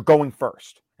 and they're going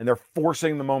first, and they're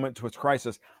forcing the moment to its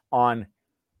crisis on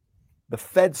the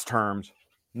Fed's terms,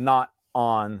 not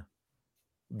on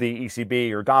the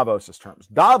ECB or Davos's terms.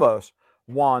 Davos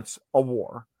wants a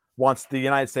war, wants the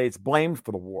United States blamed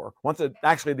for the war, wants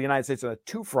actually the United States in a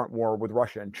two-front war with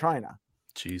Russia and China.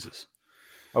 Jesus.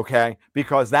 Okay,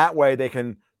 because that way they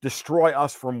can destroy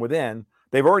us from within.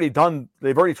 They've already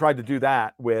tried to do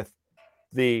that with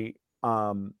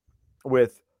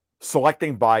with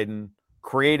selecting Biden,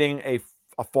 creating a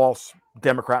false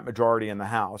Democrat majority in the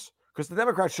House, because the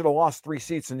Democrats should have lost 3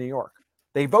 seats in New York.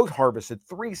 They vote harvested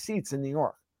 3 seats in New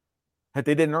York that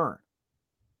they didn't earn.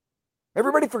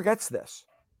 Everybody forgets this.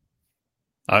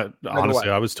 Honestly,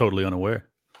 I was totally unaware.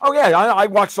 Oh yeah, I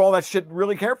watched all that shit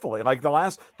really carefully. Like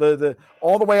the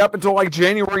all the way up until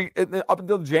January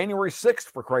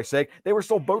 6th, for Christ's sake, they were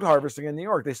still vote harvesting in New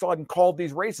York. They still hadn't called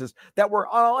these races that were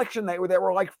on election night that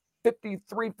were like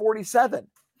 53-47.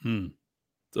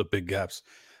 The big gaps.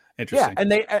 Interesting.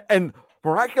 Yeah, and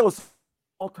miraculous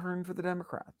all turned for the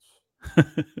Democrats.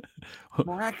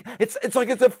 It's like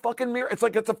it's a fucking miracle. It's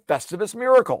like it's a Festivus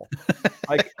miracle.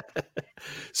 Like,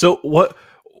 so what?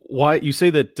 Why you say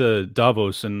that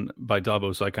Davos, and by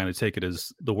Davos I kind of take it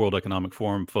as the World Economic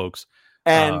Forum folks,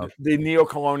 and the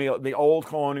old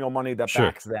colonial money that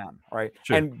backs them, right?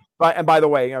 Sure. And by the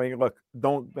way, I mean, look,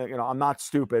 I'm not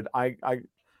stupid. I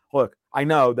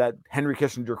know that Henry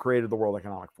Kissinger created the World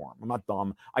Economic Forum. I'm not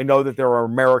dumb. I know that there are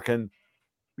American,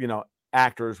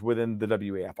 actors within the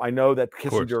WEF. I know that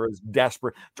Kissinger is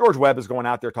desperate. George Webb is going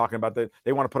out there talking about that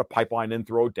they want to put a pipeline in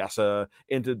through Odessa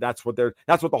that's what the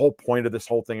whole point of this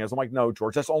whole thing is. I'm like, no,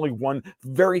 George, that's only one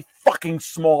very fucking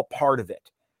small part of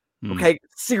it. Okay,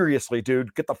 seriously,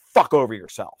 dude, get the fuck over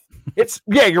yourself.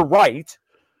 Yeah, you're right,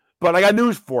 but I got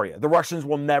news for you. The Russians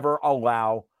will never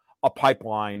allow a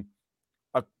pipeline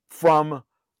from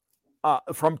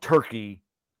Turkey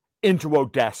into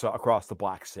Odessa across the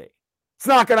Black Sea. It's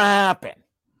not going to happen.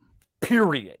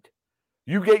 Period.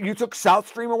 You took South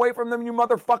Stream away from them, you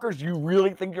motherfuckers. You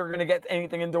really think you're going to get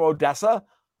anything into Odessa?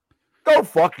 Go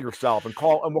fuck yourself and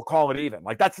we'll call it even.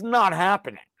 Like, that's not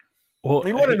happening. Well,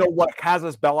 you want to know what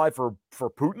casus belli for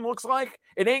Putin looks like?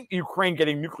 It ain't Ukraine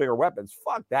getting nuclear weapons.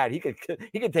 Fuck that. He could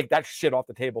take that shit off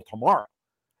the table tomorrow.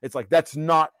 It's like, that's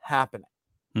not happening.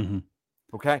 Mm-hmm.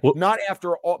 Okay? Well, not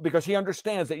after all, because he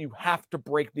understands that you have to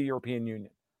break the European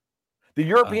Union. The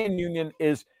European Union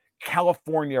is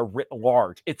California writ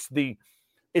large. It's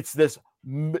this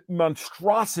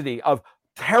monstrosity of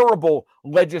terrible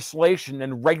legislation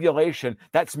and regulation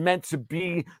that's meant to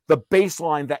be the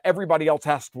baseline that everybody else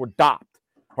has to adopt.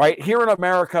 Right? Here in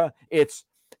America, it's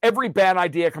every bad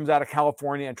idea comes out of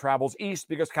California and travels east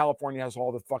because California has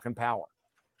all the fucking power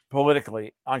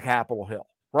politically on Capitol Hill.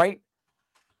 Right?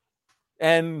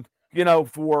 And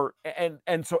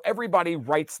and so everybody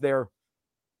writes their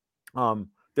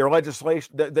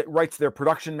legislation that writes their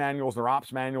production manuals, their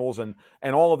ops manuals, and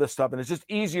all of this stuff. And it's just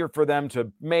easier for them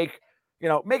to make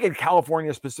it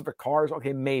California specific cars.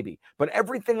 Okay, maybe, but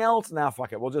everything else, now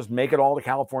fuck it. We'll just make it all to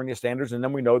California standards, and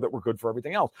then we know that we're good for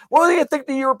everything else. What do you think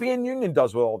the European Union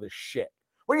does with all this shit?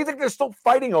 What do you think they're still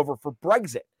fighting over for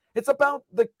Brexit? It's about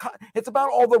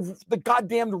all the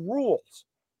goddamn rules.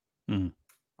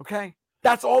 Okay,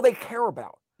 that's all they care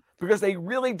about, because they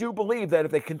really do believe that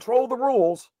if they control the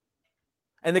rules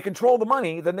and they control the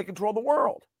money, then they control the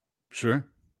world. Sure.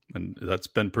 And that's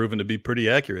been proven to be pretty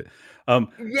accurate.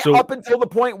 So up until the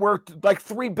point where like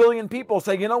 3 billion people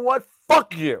say, you know what?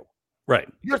 Fuck you.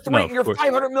 Right. You're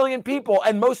 500 million people,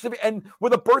 and most of it, and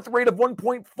with a birth rate of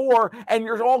 1.4, and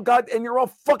you're all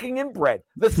fucking inbred.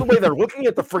 That's the way they're looking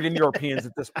at the friggin' Europeans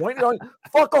at this point. You're like,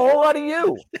 fuck a whole lot of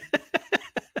you.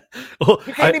 Well,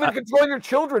 you can't even control your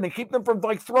children and keep them from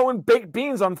like throwing baked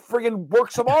beans on friggin'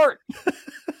 works of art.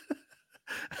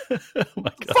 Oh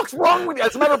what the fuck's wrong with you?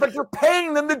 As a matter of fact, you're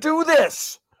paying them to do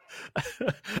this.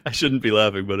 I shouldn't be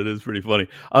laughing, but it is pretty funny.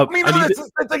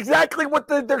 That's exactly what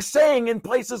they're saying in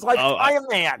places like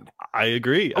Thailand. I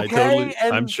agree. Okay?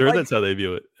 I'm sure that's how they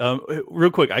view it.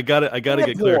 Real quick, I gotta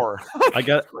get clear.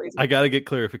 I gotta get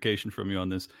clarification from you on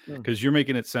this, because you're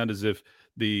making it sound as if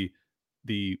the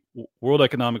World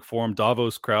Economic Forum,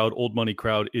 Davos crowd, old money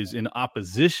crowd is in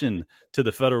opposition to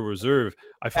the Federal Reserve.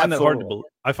 I find that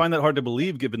hard to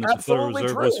believe, given that the Federal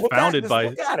Reserve was founded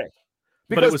by.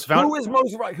 But it was founded. Who is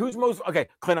most right? Who's most okay?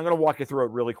 Clint, I'm going to walk you through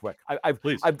it really quick.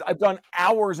 I've done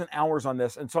hours and hours on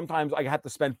this, and sometimes I have to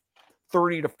spend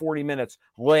 30 to 40 minutes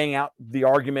laying out the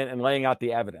argument and laying out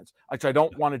the evidence, which I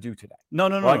don't want to do today. No.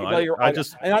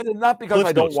 Not because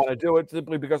I don't want to do it,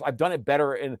 simply because I've done it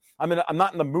better. And I'm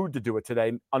not in the mood to do it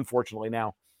today, unfortunately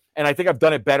now. And I think I've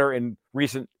done it better in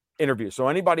recent interviews. So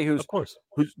anybody who's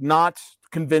not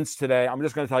convinced today, I'm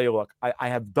just going to tell you, look, I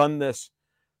have done this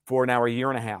for now a year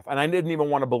and a half, and I didn't even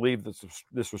want to believe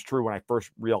this was true when I first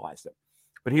realized it.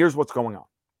 But here's what's going on.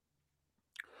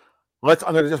 I'm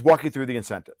going to just walk you through the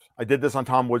incentives. I did this on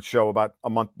Tom Woods' show about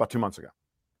 2 months ago.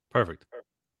 Perfect.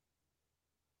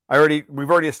 We've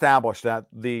already established that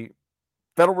the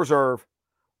Federal Reserve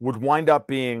would wind up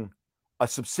being a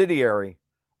subsidiary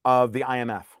of the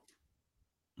IMF.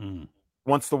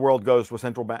 Once the world goes to a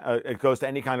central bank, it goes to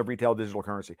any kind of retail digital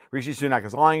currency. Rishi Sunak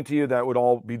is lying to you that would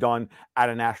all be done at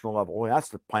a national level. Well, that's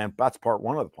the plan. That's part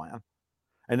one of the plan.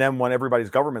 And then when everybody's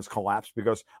governments collapse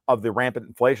because of the rampant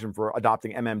inflation for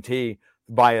adopting MMT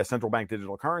by a central bank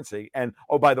digital currency, and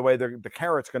oh, by the way, the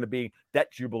carrot's going to be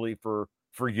debt jubilee for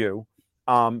you,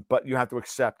 but you have to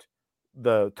accept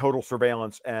the total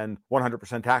surveillance and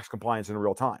 100% tax compliance in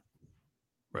real time.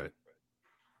 Right.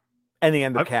 And the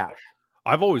end of cash.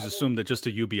 I've always assumed that just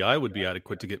a UBI would be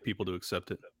adequate to get people to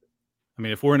accept it. I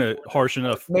mean, if we're in a harsh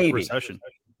enough recession,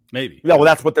 maybe. Yeah, well,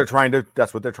 that's what they're trying to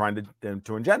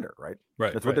engender, right?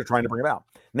 Right. That's what they're trying to bring about.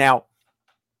 Now,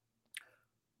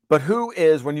 but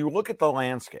when you look at the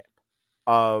landscape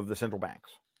of the central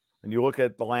banks, and you look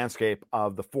at the landscape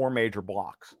of the four major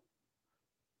blocks,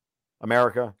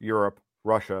 America, Europe,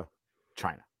 Russia,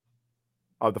 China,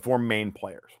 of the four main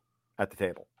players at the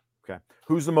table, okay?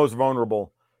 Who's the most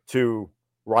vulnerable to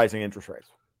rising interest rates?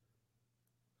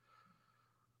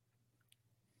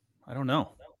 I don't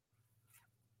know.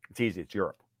 It's easy. It's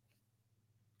Europe.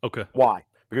 Okay. Why?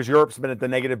 Because Europe's been at the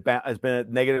negative has been at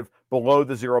negative below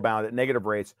the zero bound at negative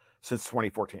rates since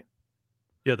 2014.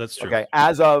 Yeah, that's true. Okay,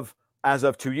 as of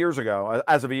 2 years ago,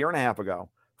 as of a year and a half ago,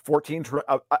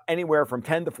 anywhere from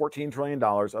 10 to 14 trillion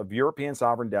dollars of European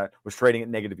sovereign debt was trading at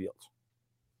negative yields.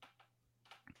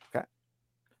 Okay,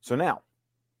 so now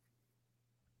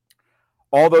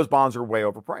all those bonds are way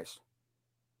overpriced.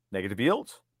 Negative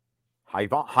yields, high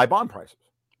bond prices.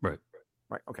 Right.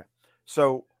 Okay.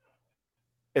 So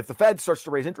if the Fed starts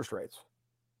to raise interest rates,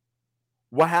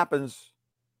 what happens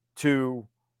to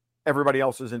everybody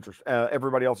else's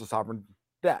sovereign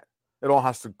debt? It all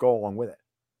has to go along with it.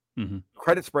 Mm-hmm.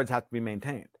 Credit spreads have to be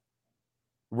maintained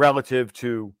relative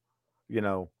to,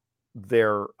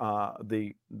 their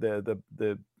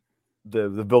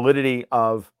the validity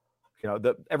of,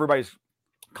 everybody's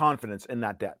confidence in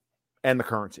that debt and the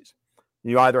currencies.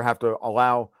 You either have to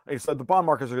allow, so the bond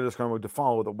markets are just going to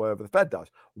follow whatever the Fed does.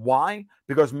 Why?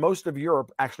 Because most of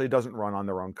Europe actually doesn't run on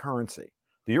their own currency.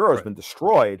 The euro has been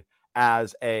destroyed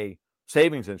as a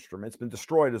savings instrument. It's been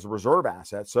destroyed as a reserve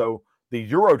asset. So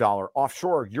the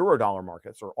offshore euro dollar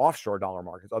markets, or offshore dollar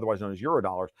markets, otherwise known as euro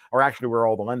dollars, are actually where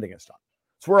all the lending is done.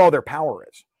 It's where all their power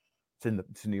is. It's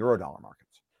in the euro dollar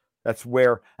markets. That's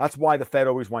why the Fed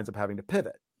always winds up having to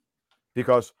pivot,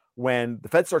 because when the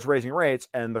Fed starts raising rates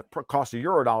and the cost of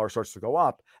euro dollar starts to go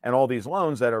up, and all these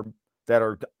loans that are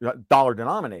dollar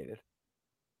denominated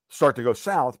start to go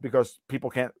south because people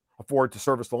can't afford to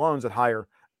service the loans at higher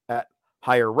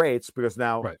rates, because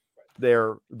now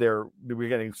we're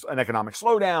getting an economic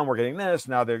slowdown. We're getting this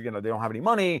now. They don't have any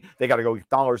money. They got to go get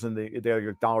dollars in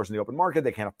the open market.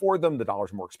 They can't afford them. The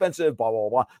dollar's more expensive. Blah blah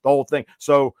blah. The whole thing.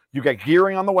 So you get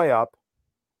gearing on the way up,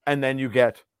 and then you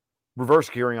get reverse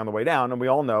gearing on the way down. And we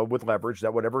all know with leverage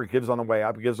that whatever it gives on the way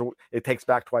up, it takes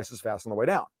back twice as fast on the way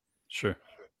down. Sure.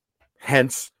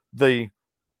 Hence the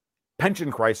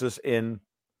pension crisis in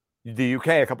the UK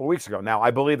a couple of weeks ago. Now,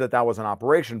 I believe that was an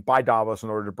operation by Davos in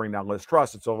order to bring down Liz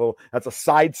Truss. That's a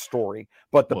side story,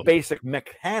 but the basic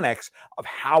mechanics of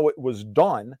how it was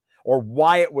done, or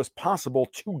why it was possible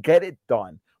to get it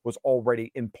done, was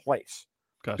already in place.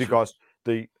 Gotcha.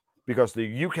 Because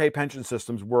the UK pension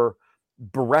systems were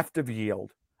bereft of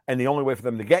yield, and the only way for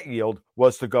them to get yield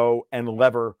was to go and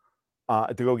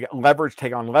get leverage,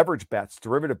 take on leverage bets,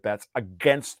 derivative bets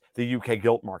against the UK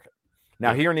gilt market.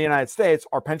 Now, here in the United States,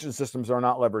 our pension systems are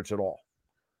not leveraged at all.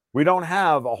 We don't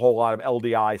have a whole lot of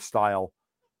LDI style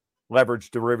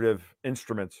leveraged derivative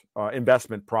instruments,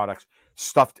 investment products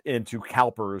stuffed into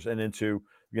CalPERS and into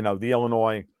the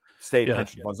Illinois state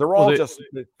pension funds. They're all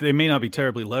they may not be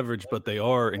terribly leveraged, but they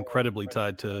are incredibly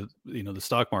tied to the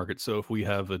stock market. So if we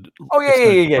have don't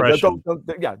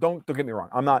get me wrong.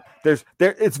 I'm not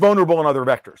it's vulnerable in other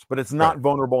vectors, but it's not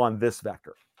vulnerable on this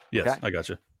vector. Yes, okay? I got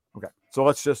you. Okay, so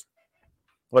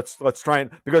let's try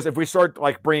and, because if we start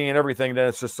like bringing in everything, then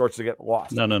it just starts to get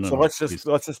lost. No. So let's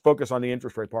just focus on the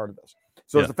interest rate part of this.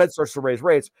 So as the Fed starts to raise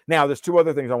rates, now there's two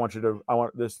other things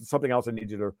there's something else I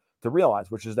need you to realize,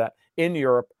 which is that in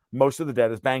Europe, most of the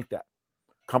debt is bank debt.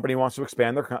 Company wants to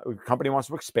expand.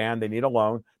 They need a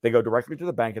loan. They go directly to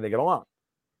the bank and they get a loan.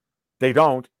 They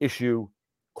don't issue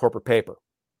corporate paper.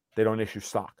 They don't issue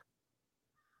stock.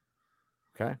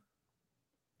 Okay.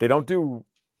 They don't do.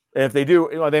 If they do,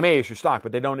 they may issue stock,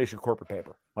 but they don't issue corporate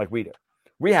paper like we do.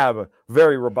 We have a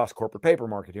very robust corporate paper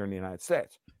market here in the United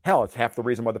States. Hell, it's half the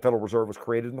reason why the Federal Reserve was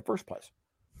created in the first place.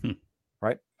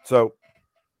 Right? So,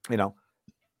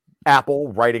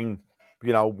 Apple writing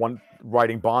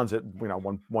bonds at 1%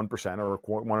 or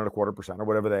 1.25% or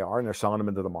whatever they are, and they're selling them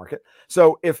into the market.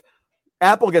 So if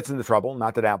Apple gets into trouble,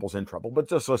 not that Apple's in trouble,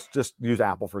 but let's just use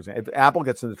Apple for example. If Apple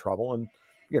gets into trouble and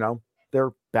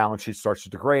their balance sheet starts to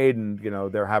degrade, and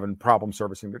they're having problems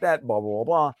servicing their debt, blah blah blah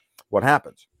blah, what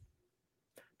happens?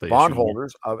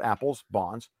 Bondholders of Apple's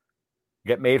bonds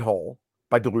get made whole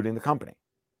by diluting the company.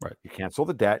 Right. You cancel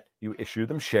the debt, you issue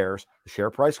them shares, the share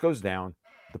price goes down,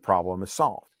 the problem is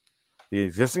solved. The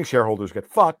existing shareholders get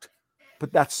fucked,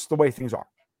 but that's the way things are.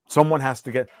 Someone has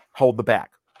to hold the bag.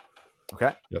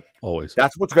 Okay? Yep, always.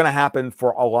 That's what's going to happen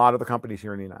for a lot of the companies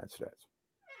here in the United States.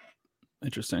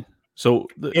 Interesting. So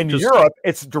in Europe,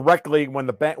 it's directly when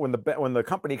the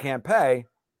company can't pay,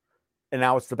 and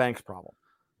now it's the bank's problem.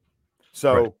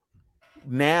 So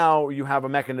now you have a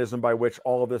mechanism by which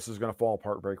all of this is going to fall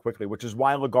apart very quickly, which is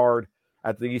why Lagarde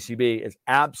at the ECB is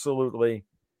absolutely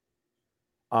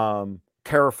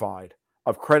terrified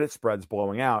of credit spreads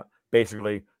blowing out.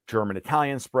 Basically,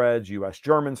 German-Italian spreads,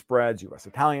 U.S.-German spreads,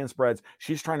 U.S.-Italian spreads.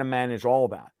 She's trying to manage all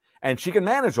of that, and she can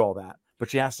manage all that, but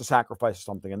she has to sacrifice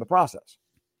something in the process.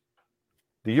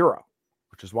 The euro,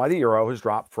 which is why the euro has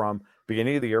dropped from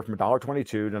beginning of the year from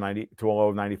 $1.22 to a low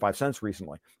of 95 cents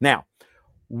recently. Now,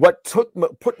 what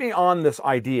put me on this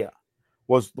idea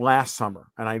was last summer,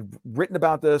 and I've written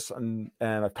about this and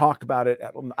I've talked about it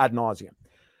ad nauseum.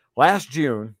 Last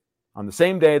June, on the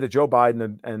same day that Joe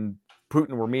Biden and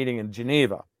Putin were meeting in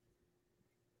Geneva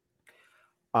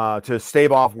to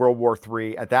stave off World War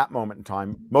III at that moment in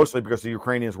time, mostly because the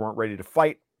Ukrainians weren't ready to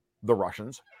fight the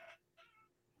Russians.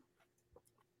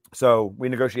 So we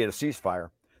negotiated a ceasefire.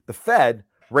 The Fed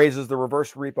raises the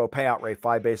reverse repo payout rate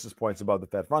 5 basis points above the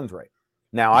Fed funds rate.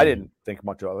 Now, I didn't think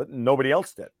much of it. Nobody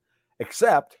else did,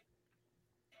 except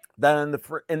that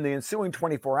in the ensuing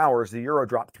 24 hours, the euro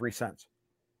dropped 3 cents.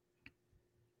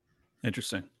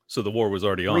 Interesting. So the war was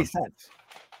already 3 on. cents.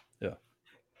 Yeah.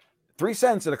 3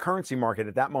 cents in a currency market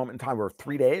at that moment in time, or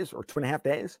 3 days or 2.5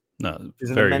 days, No, is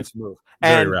an very, immense move.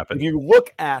 very And rapid. if you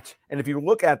look at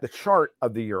the chart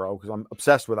of the euro, because I'm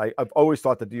obsessed with, I've always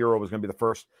thought that the euro was going to be the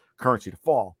first currency to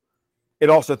fall. It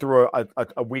also threw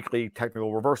a weekly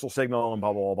technical reversal signal and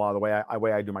blah, blah, blah, blah, the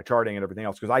way I do my charting and everything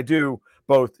else, because I do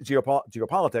both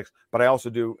geopolitics, but I also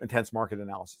do intense market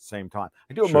analysis at the same time.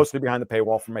 I do it mostly behind the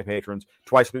paywall for my patrons,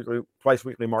 twice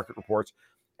weekly market reports,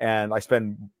 and I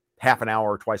spend half an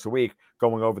hour twice a week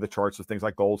going over the charts of things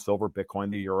like gold, silver,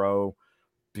 Bitcoin, the euro,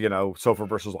 SOFR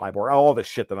versus LIBOR, all this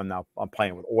shit that I'm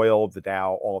playing with, oil, the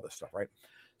Dow, all this stuff, right?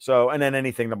 So, and then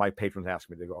anything that my patrons ask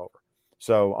me to go over.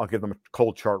 So I'll give them a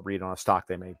cold chart read on a stock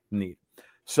they may need.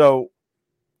 So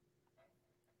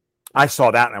I saw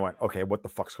that and I went, okay, what the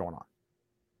fuck's going on?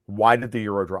 Why did the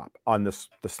euro drop on this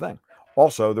thing?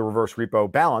 Also, the reverse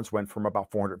repo balance went from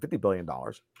about $450 billion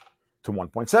to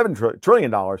 $1.7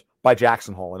 trillion by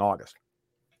Jackson Hole in August.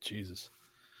 Jesus.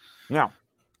 Now,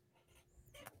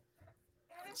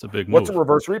 it's a big move. What's a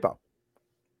reverse repo?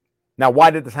 Now,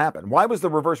 why did this happen? Why was the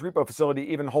reverse repo facility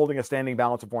even holding a standing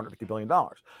balance of $450 billion?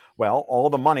 Well, all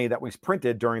the money that was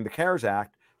printed during the CARES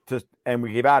Act and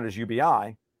we gave out as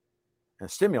UBI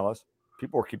and stimulus,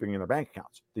 people were keeping in their bank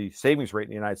accounts. The savings rate in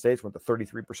the United States went to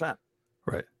 33%.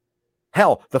 Right.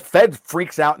 Hell, the Fed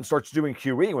freaks out and starts doing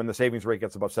QE when the savings rate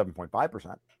gets above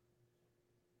 7.5%.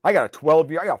 I got a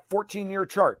 14-year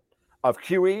chart of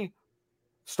QE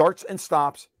starts and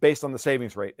stops based on the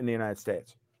savings rate in the United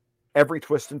States. Every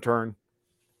twist and turn,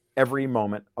 every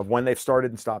moment of when they've started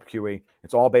and stopped QE,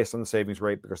 it's all based on the savings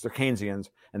rate because they're Keynesians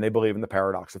and they believe in the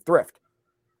paradox of thrift.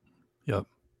 Yep.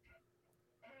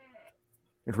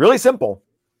 It's really simple.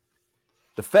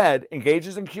 The Fed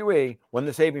engages in QE when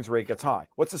the savings rate gets high.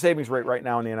 What's the savings rate right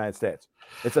now in the United States?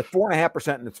 It's at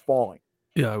 4.5% and it's falling.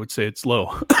 Yeah, I would say it's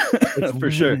low. It's for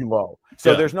really sure. low.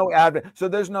 So there's no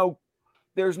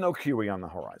there's no QE on the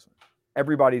horizon.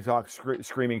 Everybody talks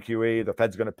screaming QE, the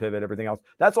Fed's going to pivot, everything else.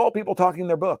 That's all people talking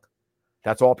their book.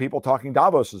 That's all people talking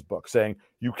Davos's book, saying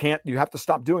you have to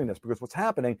stop doing this because what's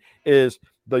hhappening is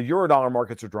the Eurodollar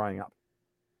markets are drying up.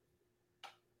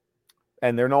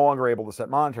 And they're no longer able to set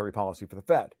monetary policy for the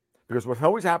Fed. Because what's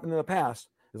always happened in the past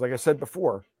is, like I said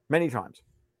before, many times,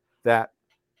 that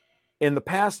in the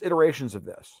past iterations of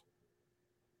this,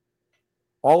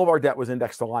 all of our debt was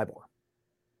indexed to LIBOR.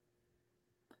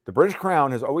 The British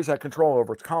Crown has always had control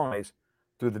over its colonies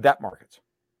through the debt markets.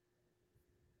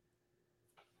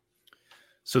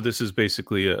 So this is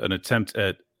basically an attempt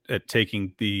at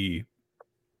taking the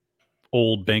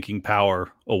old banking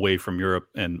power away from Europe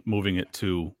and moving it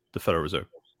to the Federal Reserve.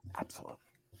 Absolutely.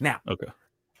 Now, okay,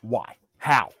 why?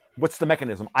 How? What's the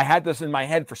mechanism? I had this in my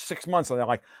head for 6 months, and they're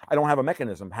like, I don't have a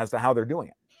mechanism as to how they're doing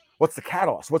it. What's the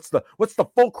catalyst? What's the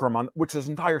fulcrum on which this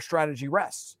entire strategy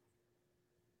rests?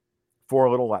 4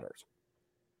 little letters.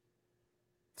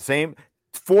 Same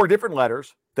 4 different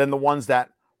letters than the ones that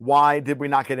why did we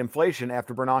not get inflation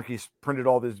after Bernanke printed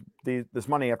all this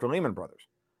money after Lehman Brothers?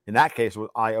 In that case, it was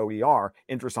IOER,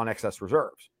 interest on excess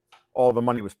reserves. All the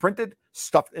money was printed,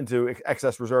 stuffed into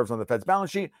excess reserves on the Fed's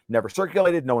balance sheet, never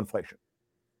circulated, no inflation.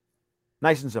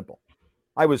 Nice and simple.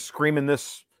 I was screaming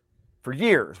this for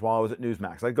years while I was at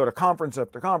Newsmax. I'd go to conference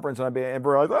after conference and I'd be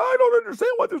like, I don't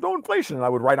understand why there's no inflation. And I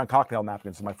would write on cocktail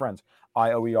napkins to my friends,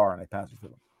 IOER, and I pass it to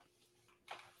them.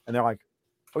 And they're like,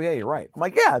 oh yeah, you're right. I'm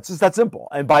like, yeah, it's just that simple.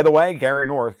 And by the way, Gary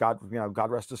North, God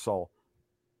rest his soul,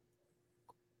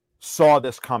 saw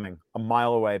this coming a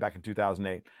mile away back in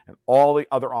 2008, and all the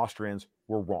other Austrians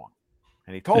were wrong.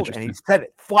 And he told, and he said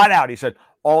it flat out. He said,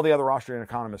 all the other Austrian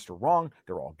economists are wrong.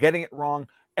 They're all getting it wrong.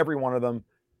 Every one of them.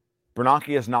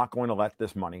 Bernanke is not going to let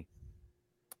this money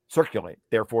circulate.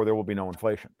 Therefore, there will be no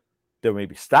inflation. There may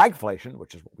be stagflation,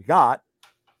 which is what we got.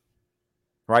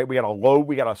 Right? We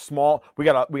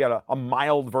got a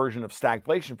mild version of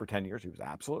stagflation for 10 years. He was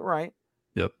absolutely right.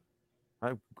 Yep.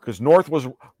 Right? Because North was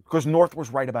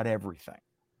right about everything,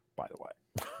 by the way.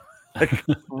 Like,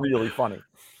 really funny.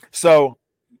 So,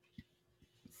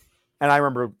 and I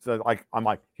remember, I'm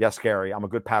like, yes, Gary, I'm a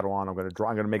good Padawan. I'm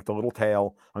going to make the little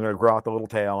tail. I'm going to grow out the little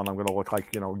tail, and I'm going to look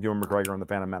like, Ewan McGregor in the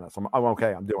Phantom Menace. I'm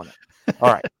okay. I'm doing it.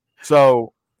 All right.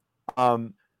 So,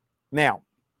 now,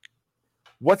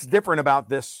 what's different about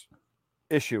this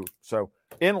issue? So,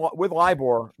 with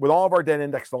LIBOR, with all of our debt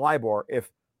indexed to LIBOR, if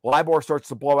LIBOR starts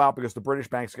to blow out because the British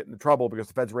banks get into trouble because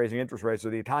the Fed's raising interest rates, or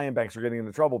the Italian banks are getting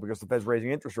into trouble because the Fed's raising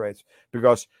interest rates,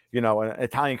 because an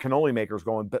Italian cannoli maker is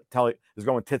going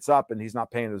tits up and he's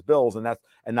not paying his bills, and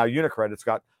now Unicredit's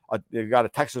got a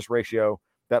Texas ratio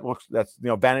that's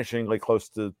vanishingly close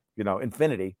to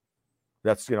infinity,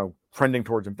 that's trending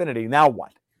towards infinity. Now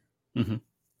what? Mm-hmm.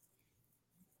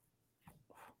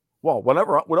 Well,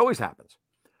 what always happens,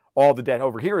 all the debt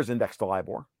over here is indexed to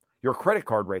LIBOR. Your credit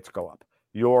card rates go up.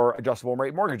 Your adjustable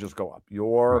rate mortgages go up.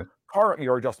 Your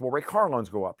adjustable rate car loans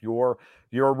go up. Your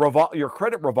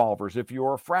credit revolvers, if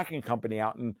you're a fracking company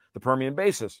out in the Permian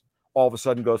Basin, all of a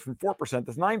sudden goes from 4%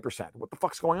 to 9%. What the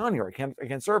fuck's going on here? I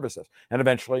can't service this. And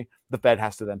eventually the Fed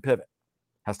has to then pivot,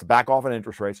 has to back off on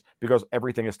interest rates because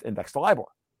everything is indexed to LIBOR.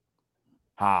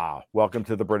 Welcome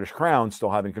to the British Crown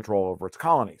still having control over its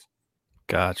colonies.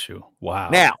 Got you. Wow.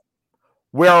 Now,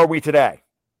 where are we today?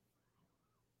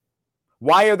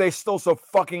 Why are they still so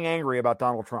fucking angry about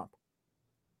Donald Trump?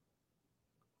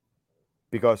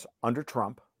 Because under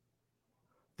Trump,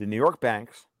 the New York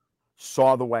banks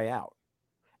saw the way out.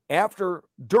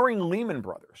 During Lehman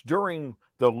Brothers, during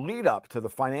the lead up to the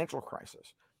financial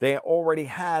crisis, they already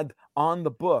had on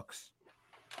the books,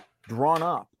 drawn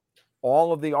up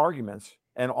all of the arguments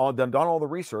and done all the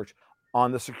research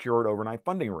on the secured overnight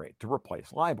funding rate to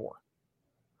replace LIBOR.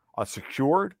 A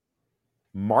secured,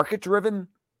 market-driven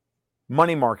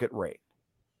money market rate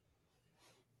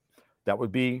that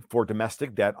would be for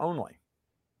domestic debt only.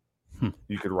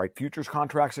 You could write futures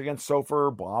contracts against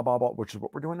SOFR, blah, blah, blah, which is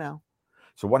what we're doing now.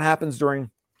 So what happens during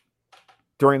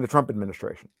the Trump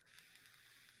administration?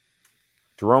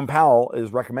 Jerome Powell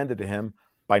is recommended to him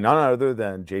by none other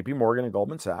than JP Morgan and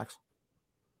Goldman Sachs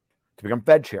to become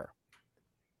Fed chair.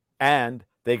 And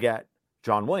they get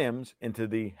John Williams into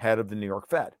the head of the New York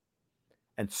Fed.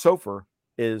 And SOFR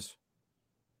is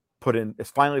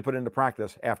finally put into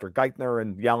practice after Geithner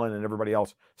and Yellen and everybody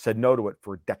else said no to it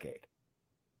for a decade.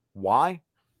 Why?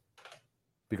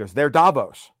 Because they're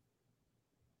Davos.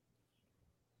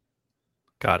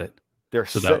 Got it.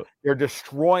 They're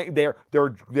destroying. They're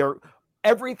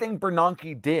everything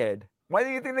Bernanke did. Why do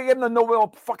you think they gave him the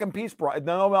Nobel fucking Peace Prize,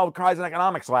 the Nobel Prize in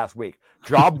Economics last week?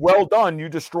 Job well done. You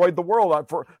destroyed the world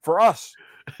for us.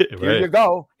 Right. Here you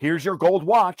go. Here's your gold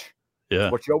watch. Yeah,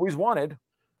 what you always wanted.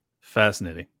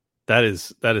 Fascinating. That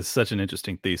is such an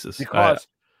interesting thesis. Because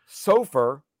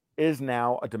SOFR is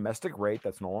now a domestic rate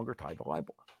that's no longer tied to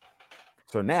LIBOR.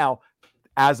 So now,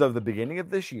 as of the beginning of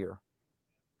this year,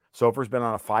 SOFR's been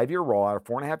on a 5-year rollout, a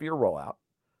 4.5-year rollout,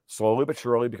 slowly but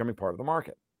surely becoming part of the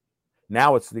market.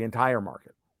 Now it's the entire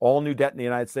market. All new debt in the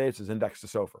United States is indexed to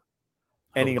SOFR.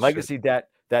 Any legacy debt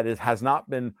that has not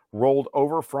been rolled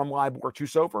over from LIBOR to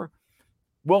SOFR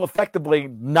will effectively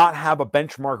not have a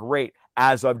benchmark rate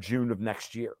as of June of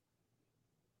next year,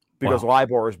 because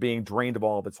LIBOR is being drained of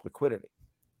all of its liquidity.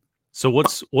 So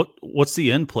what's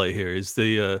the end play here? Is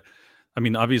the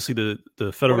obviously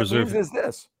the Federal Reserve is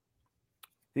this.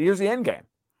 Here's the end game.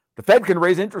 The Fed can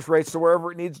raise interest rates to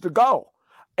wherever it needs to go.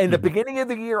 In the beginning of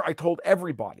the year, I told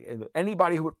everybody, and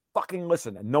anybody who would fucking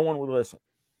listen, and no one would listen,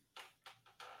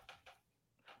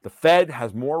 the Fed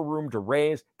has more room to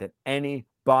raise than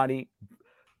anybody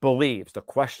believes. The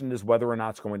question is whether or not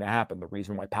it's going to happen. The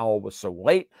reason why Powell was so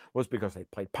late was because they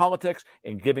played politics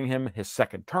in giving him his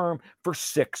second term for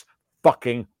 6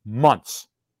 fucking months.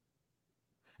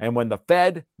 And when the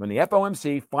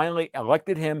FOMC finally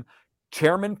elected him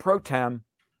chairman pro tem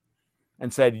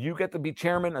and said, you get to be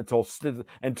chairman until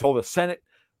the Senate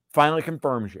finally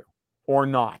confirms you or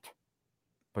not.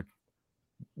 But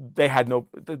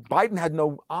Biden had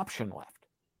no option left.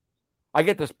 I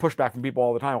get this pushback from people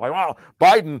all the time, like, "Wow,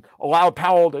 Biden allowed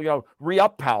Powell to,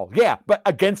 re-up Powell." Yeah, but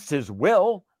against his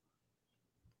will.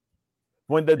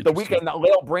 When the weekend that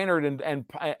Lael Brainerd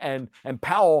and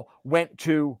Powell went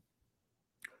to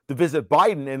visit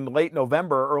Biden in late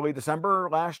November, early December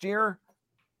last year,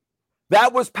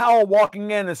 that was Powell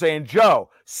walking in and saying, "Joe,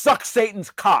 suck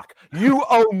Satan's cock. You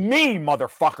owe me,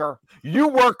 motherfucker. You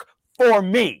work for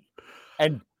me."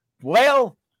 And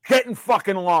Lael, get in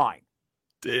fucking line.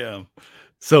 Damn.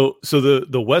 So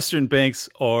the Western banks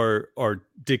are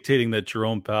dictating that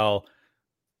Jerome Powell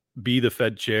be the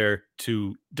Fed chair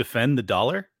to defend the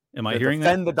dollar. Am I hearing that? To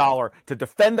defend the dollar, to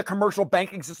defend the commercial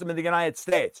banking system in the United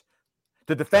States,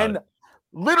 to defend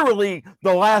literally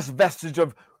the last vestige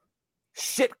of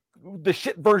shit, the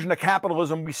shit version of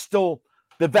capitalism.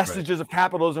 The vestiges of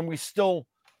capitalism we still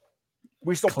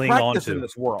practice in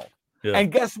this world. Yeah.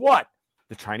 And guess what?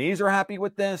 The Chinese are happy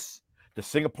with this. The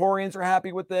Singaporeans are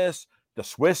happy with this. The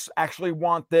Swiss actually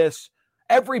want this.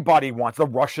 Everybody wants. The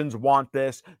Russians want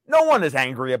this. No one is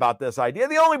angry about this idea.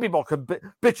 The only people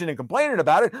bitching and complaining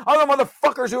about it are the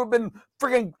motherfuckers who have been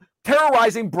freaking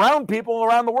terrorizing brown people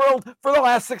around the world for the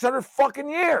last 600 fucking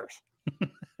years.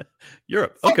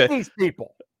 Europe. Fuck Okay. these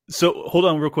people. So hold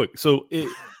on real quick. So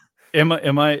am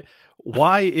I,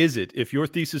 why is it, if your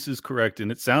thesis is correct, and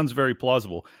it sounds very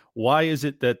plausible, why is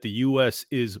it that the U.S.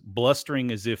 is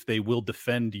blustering as if they will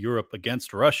defend Europe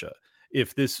against Russia?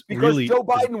 If this Because really Joe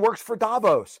Biden works for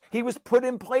Davos. He was put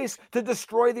in place to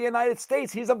destroy the United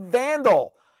States. He's a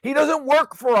vandal. He doesn't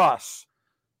work for us.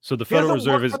 So the He Federal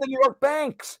doesn't Reserve work for the New York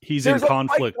banks. He's There's in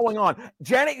conflict going on.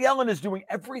 Janet Yellen is doing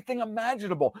everything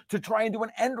imaginable to try and do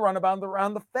an end run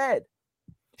around the Fed.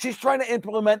 She's trying to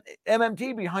implement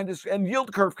MMT behind his and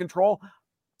yield curve control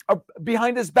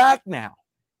behind his back now.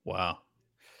 Wow.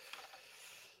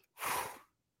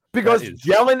 Because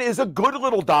Yellen is a good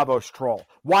little Davos troll.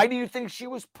 Why do you think she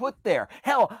was put there?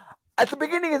 Hell, at the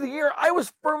beginning of the year, I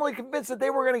was firmly convinced that they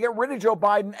were going to get rid of Joe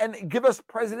Biden and give us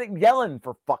President Yellen,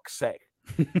 for fuck's sake.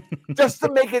 Just to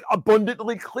make it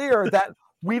abundantly clear that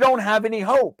we don't have any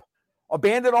hope.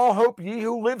 Abandon all hope, ye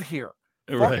who live here.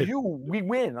 Right. Fuck you, we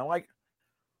win. I'm like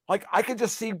I could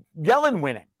just see Yellen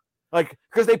winning. Like,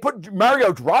 because they put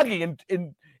Mario Draghi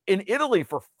in Italy,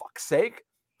 for fuck's sake,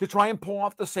 to try and pull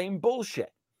off the same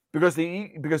bullshit. Because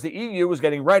the EU was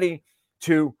getting ready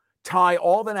to tie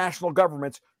all the national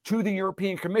governments to the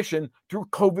European Commission through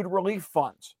COVID relief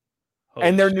funds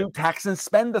and their new tax and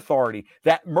spend authority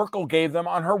that Merkel gave them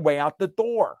on her way out the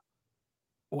door.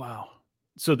 Wow.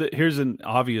 So here's an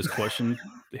obvious question.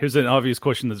 Here's an obvious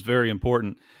question that's very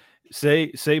important.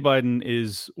 Say Biden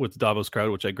is with the Davos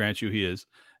crowd, which I grant you he is,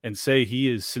 and say he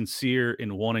is sincere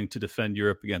in wanting to defend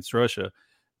Europe against Russia,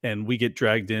 and we get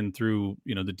dragged in through,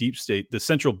 the deep state. The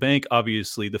central bank,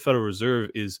 obviously, the Federal Reserve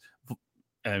is,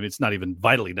 it's not even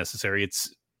vitally necessary.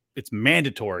 It's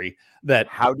mandatory that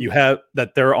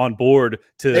that they're on board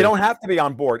to. They don't have to be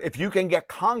on board. If you can get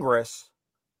Congress,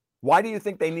 why do you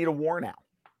think they need a war now?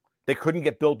 They couldn't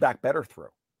get Build Back Better through.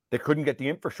 They couldn't get the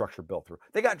infrastructure bill through.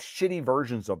 They got shitty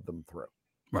versions of them through.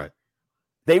 Right.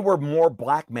 They were more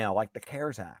blackmail, like the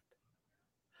CARES Act.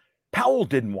 Powell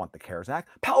didn't want the CARES Act.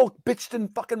 Powell bitched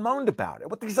and fucking moaned about it.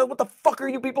 He said, what the fuck are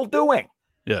you people doing?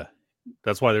 Yeah.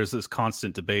 That's why there's this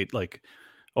constant debate, like,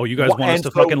 oh, you guys want us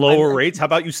to fucking lower rates? How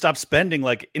about you stop spending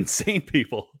like insane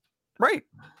people? Right.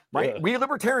 Right. Yeah. We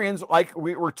libertarians,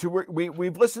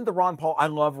 we've listened to Ron Paul. I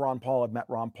love Ron Paul. I've met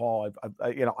Ron Paul.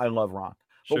 I love Ron.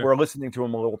 But Sure. We're listening to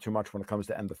him a little too much when it comes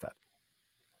to end the Fed.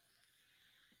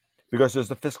 Because there's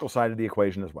the fiscal side of the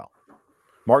equation as well.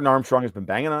 Martin Armstrong has been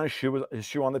banging on his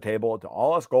shoe on the table to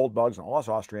all us gold bugs and all us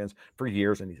Austrians for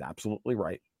years, and he's absolutely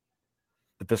right.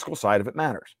 The fiscal side of it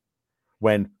matters.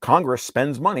 When Congress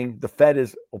spends money, the Fed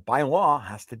by law,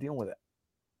 has to deal with it.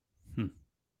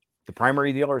 The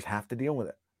primary dealers have to deal with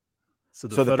it. So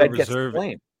the Fed Federal gets Reserve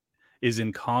blamed. is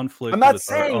in conflict I'm not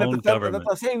with our saying own government. I'm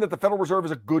not saying that the Federal Reserve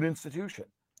is a good institution.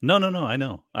 No, I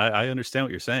know. I understand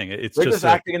what you're saying. It's They're just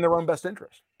acting in their own best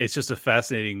interest. It's just a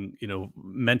fascinating,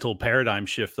 mental paradigm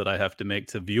shift that I have to make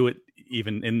to view it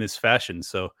even in this fashion.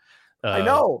 So I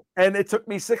know. And it took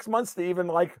me 6 months to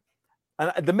even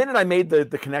and the minute I made the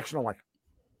connection, I'm like,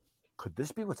 could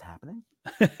this be what's happening?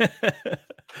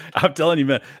 I'm telling you,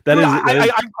 man,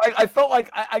 I felt like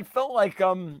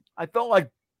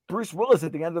Bruce Willis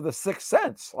at the end of The Sixth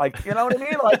Sense. Like, you know what I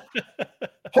mean? Like,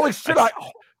 holy shit.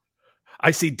 I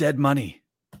see dead money.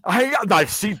 I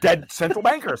see dead central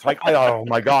bankers. Like, oh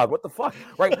my God, what the fuck?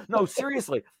 Right. No,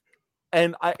 seriously.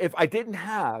 And if I didn't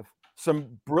have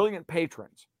some brilliant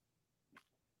patrons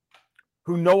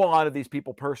who know a lot of these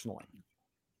people personally,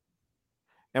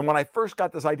 and when I first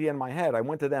got this idea in my head, I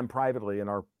went to them privately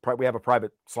we have a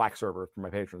private Slack server for my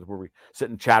patrons where we sit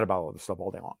and chat about all this stuff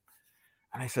all day long.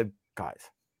 And I said, guys,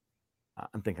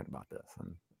 I'm thinking about this.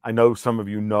 And I know some of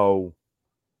you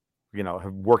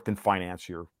have worked in finance.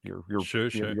 You're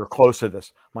close to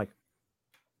this. I'm like,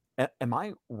 am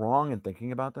I wrong in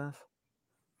thinking about this?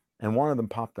 And one of them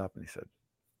popped up and he said,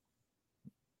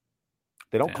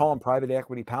 they don't call him Private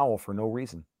Equity Powell for no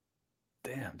reason.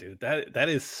 Damn, dude, that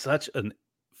is such a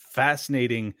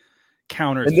fascinating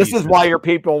counter. And this is why your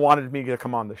people wanted me to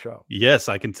come on the show. Yes,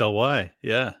 I can tell why.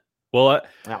 Yeah. Well,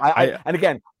 and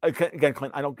again,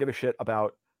 Clint, I don't give a shit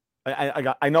about.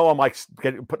 I know I'm like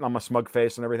putting on my smug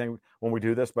face and everything when we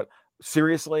do this, but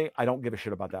seriously, I don't give a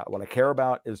shit about that. What I care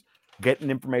about is getting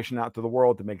information out to the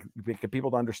world to get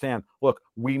people to understand, look,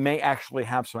 we may actually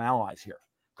have some allies here.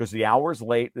 Because the hour is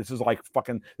late. This is like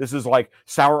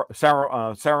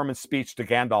Saruman's speech to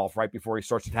Gandalf right before he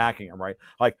starts attacking him, right?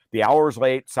 Like the hour is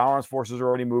late. Sauron's forces are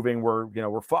already moving.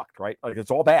 We're fucked, right? Like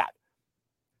it's all bad.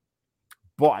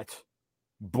 But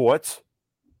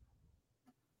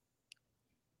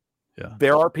yeah,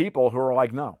 there are people who are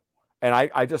like, no. And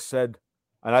I just said,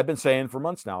 and I've been saying for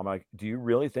months now, I'm like, do you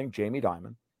really think Jamie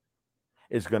Dimon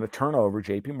is going to turn over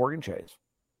JP Morgan Chase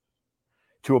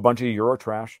to a bunch of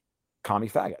Eurotrash commie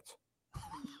faggots?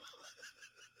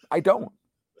 I don't.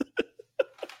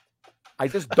 I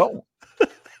just don't.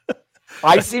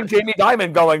 I see Jamie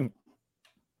Dimon going,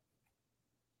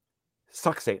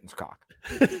 suck Satan's cock.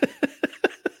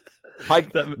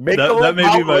 Like make the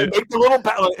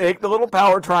little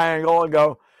power triangle and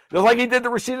go, just like he did the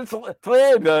Rashida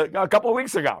Tlaib a couple of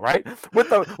weeks ago, right? With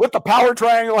the power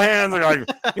triangle hands,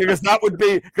 because that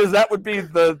would be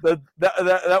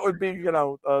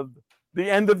the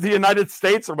end of the United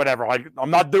States or whatever. Like I'm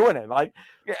not doing it. Like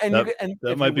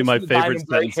that might be my favorite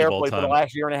sentence of all time. For the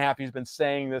last year and a half, he's been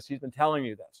saying this. He's been telling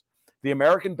you this. The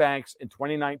American banks in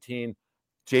 2019,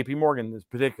 JP Morgan in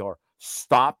particular,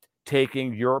 stopped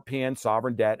taking European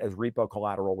sovereign debt as repo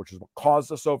collateral, which is what caused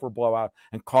the SOFR blowout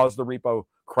and caused the repo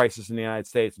crisis in the United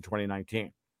States in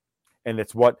 2019. And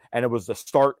it was the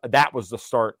start. That was the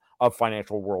start of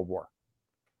financial world war,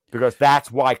 because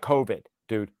that's why COVID,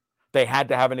 dude. They had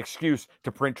to have an excuse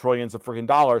to print trillions of freaking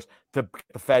dollars to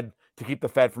keep the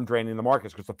Fed from draining the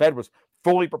markets, because the Fed was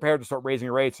fully prepared to start raising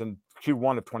rates in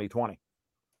Q1 of 2020.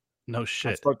 No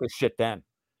shit. Start this shit then.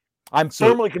 I'm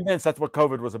firmly convinced that's what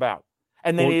COVID was about.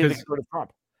 And they needed to get rid of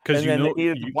Trump. Because they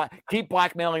needed to keep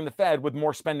blackmailing the Fed with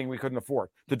more spending we couldn't afford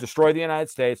to destroy the United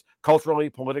States culturally,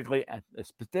 politically, and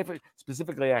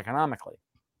specifically economically.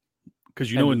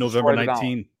 Because in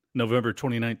November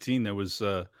 2019, there was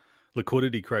a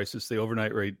liquidity crisis. The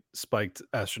overnight rate spiked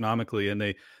astronomically, and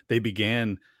they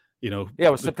began. It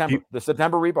was September. The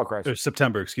September repo crisis.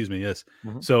 September, excuse me. Yes.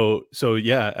 Mm-hmm. So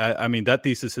yeah. I mean, that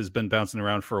thesis has been bouncing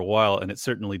around for a while, and it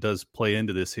certainly does play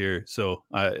into this here. So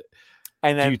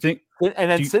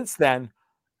since then,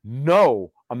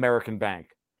 no American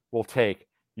bank will take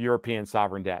European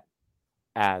sovereign debt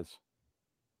as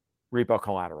repo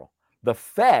collateral. The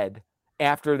Fed,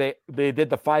 after they did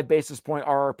the 5 basis point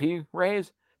RRP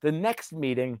raise, the next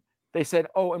meeting, they said,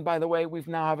 oh, and by the way, we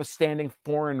now have a standing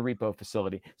foreign repo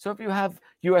facility. So if you have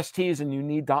USTs and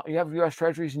you have US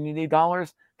Treasuries and you need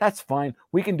dollars, that's fine.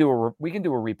 We can do a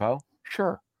repo.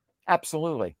 Sure.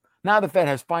 Absolutely. Now the Fed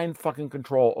has fine fucking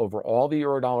control over all the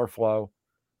Eurodollar flow,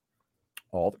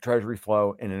 all the Treasury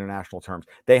flow in international terms.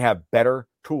 They have better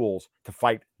tools to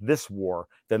fight this war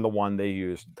than the one they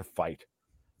used to fight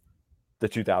the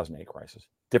 2008 crisis.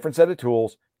 Different set of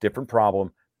tools, different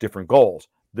problem, different goals.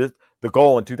 The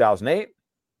goal in 2008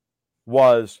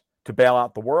 was to bail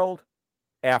out the world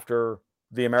after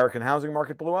the American housing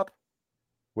market blew up,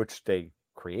 which they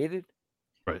created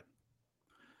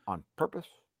on purpose.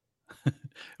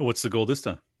 What's the goal this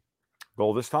time?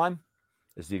 Goal this time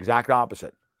is the exact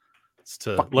opposite. It's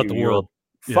to let the world.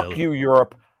 Fuck you,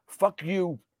 Europe. Fuck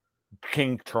you,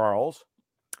 King Charles.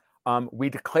 We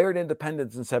declared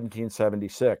independence in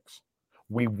 1776.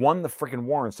 We won the freaking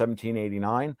war in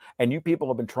 1789, and you people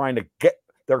have been trying to get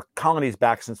their colonies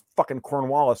back since fucking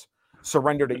Cornwallis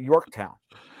surrendered at Yorktown.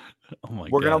 Oh my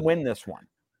God. We're going to win this one.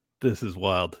 This is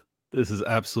wild. This is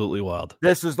absolutely wild.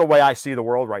 This is the way I see the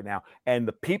world right now. And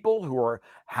the people who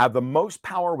have the most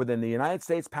power within the United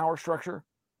States power structure,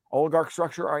 oligarch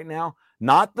structure right now,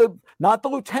 not the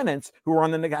lieutenants who are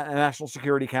on the National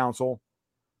Security Council,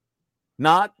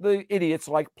 not the idiots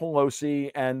like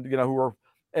Pelosi and who are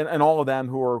and all of them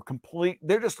who are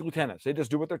they're just lieutenants. They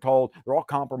just do what they're told. They're all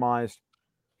compromised.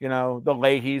 The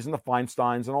Leahys and the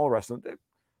Feinsteins and all the rest of them.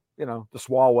 The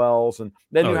Swalwells, and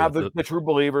then you have the true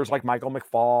believers like Michael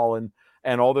McFaul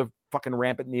and all the fucking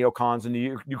rampant neocons in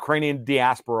the Ukrainian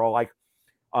diaspora like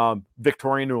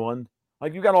Victoria Nuland.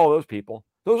 Like you got all those people.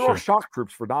 Those are all shock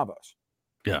troops for Davos.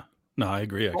 Yeah, no, I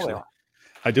agree. Actually,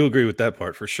 I do agree with that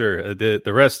part for sure.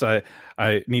 The rest I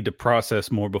need to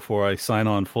process more before I sign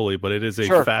on fully. But it is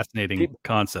a fascinating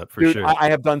concept for sure.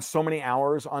 I have done so many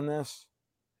hours on this.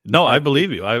 No, I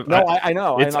believe you. I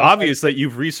know. It's obvious that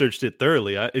you've researched it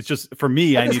thoroughly. It's just for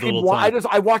me, I need a little time.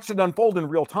 I watched it unfold in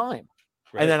real time,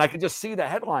 and then I could just see the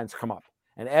headlines come up.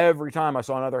 And every time I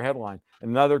saw another headline,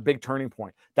 another big turning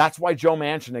point. That's why Joe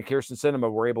Manchin and Kirsten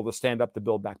Sinema were able to stand up to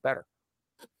Build Back Better,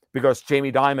 because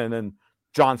Jamie Dimon and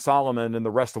John Solomon and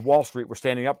the rest of Wall Street were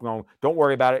standing up, going, "Don't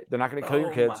worry about it. They're not going to kill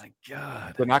your kids. Oh my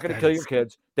God, they're not going to kill your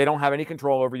kids. They don't have any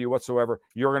control over you whatsoever.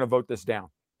 You're going to vote this down."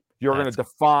 You're going to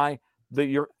defy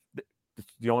the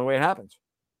only way it happens.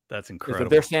 That's Is incredible. that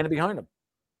they're standing behind them.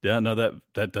 Yeah, no,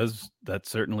 that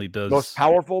certainly does. Most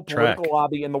powerful track. political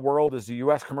lobby in the world is the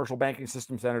U.S. commercial banking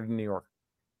system centered in New York.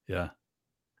 Yeah.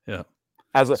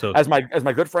 As my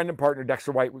good friend and partner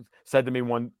Dexter White said to me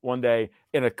one day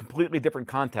in a completely different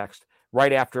context,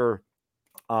 right after,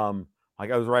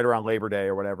 like I was right around Labor Day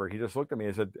or whatever. He just looked at me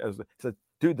and said,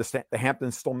 "Dude, the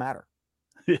Hamptons still matter."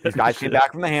 Yeah, These guys came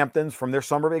back from the Hamptons from their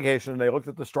summer vacation, and they looked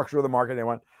at the structure of the market and they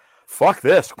went, "Fuck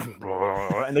this,"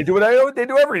 and they do what they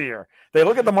do every year. They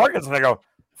look at the markets and they go,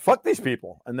 "Fuck these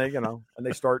people," and they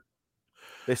start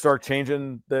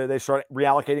changing. They start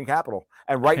reallocating capital.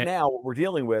 And right now, what we're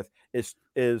dealing with is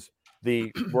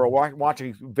we're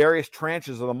watching various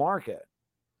tranches of the market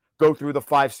go through the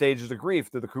 5 stages of grief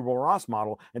through the Kubler-Ross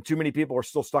model, and too many people are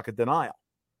still stuck at denial.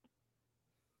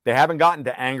 They haven't gotten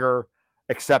to anger,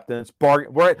 acceptance,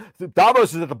 bargain.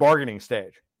 Davos is at the bargaining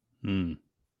stage.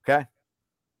 Okay.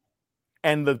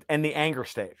 And the anger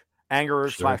stage, /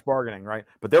 bargaining, right?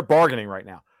 But they're bargaining right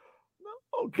now.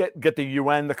 Get the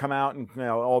UN to come out and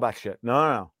all that shit.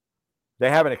 No. They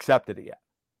haven't accepted it yet,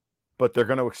 but they're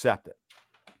going to accept it.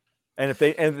 And if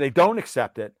they don't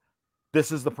accept it,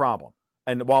 this is the problem.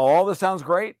 And while all this sounds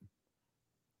great,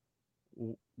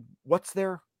 what's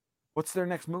their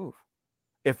next move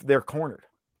if they're cornered?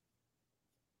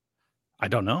 I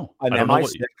don't know. An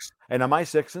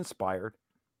MI6 inspired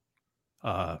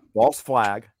false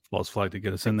flag to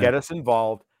get us in there, get us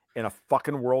involved in a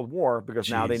fucking world war, because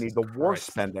now they need the war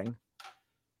spending.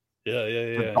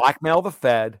 To blackmail the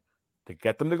Fed, to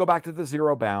get them to go back to the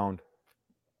zero bound,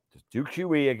 to do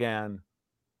QE again,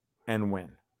 and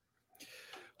win.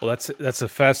 Well, that's a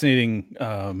fascinating,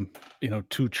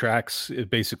 2 tracks.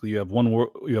 Basically, you have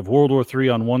World War III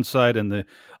on one side, and the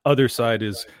other side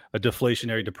is a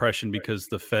deflationary depression because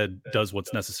the Fed does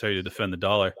what's necessary to defend the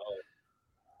dollar.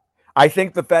 I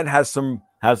think the Fed has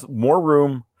more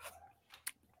room.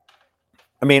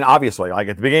 I mean, obviously, like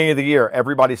at the beginning of the year,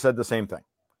 everybody said the same thing.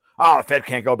 Oh, the Fed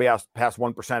can't go past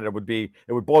 1%.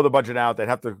 It would blow the budget out. They'd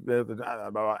have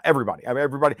to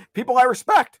everybody. People I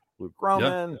respect, Luke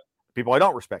Gromen. People I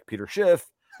don't respect, Peter Schiff.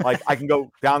 Like I can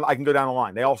go down the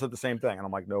line. They all said the same thing, and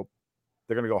I'm like, nope,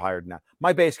 they're going to go higher than that.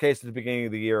 My base case at the beginning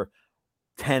of the year,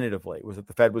 tentatively, was that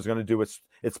the Fed was going to do its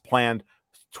planned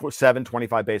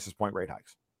 25 basis point rate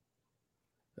hikes.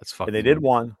 That's fucking. And they did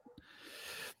one.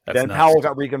 Then nuts. Powell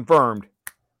got reconfirmed,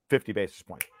 50 basis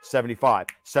points, 75,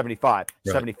 75,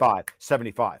 right. 75,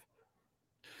 75.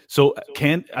 So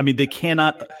they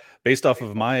cannot, based off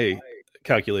of my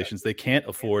calculations, they can't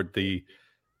afford the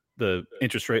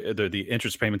interest rate, the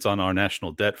interest payments on our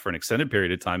national debt for an extended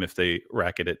period of time if they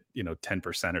rack it at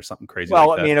 10% or something crazy. Well,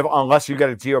 like that. I mean, unless you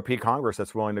get a GOP Congress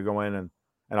that's willing to go in and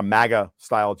a MAGA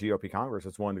style GOP Congress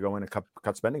that's willing to go in and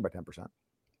cut spending by 10%.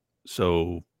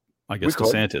 So I guess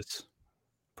DeSantis,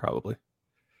 probably.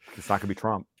 It's not going to be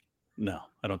Trump. No,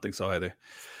 I don't think so either.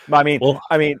 I mean,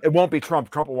 it won't be Trump.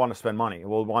 Trump will want to spend money.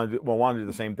 We'll want to do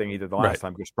the same thing he did the last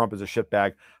time, because Trump is a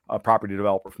shitbag property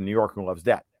developer from New York who loves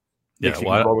debt. Yeah, he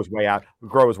can grow his way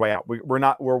out.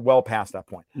 We're well past that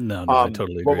point. No, I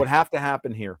totally agree. What would have to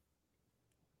happen here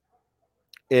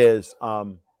is,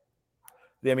 the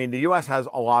U.S. still has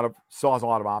a lot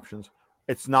of options.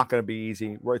 It's not going to be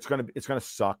easy. It's going to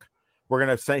suck. He's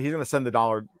going to send the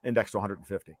dollar index to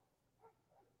 150.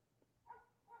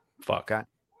 Fuck. Okay.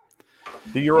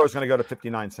 The euro is going to go to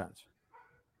 59 cents.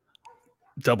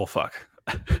 Double fuck.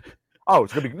 Oh,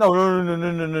 it's going to be no.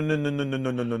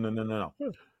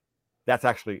 That's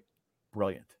actually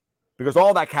brilliant, because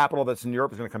all that capital that's in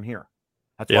Europe is going to come here.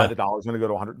 That's why the dollar is going to go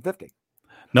to 150.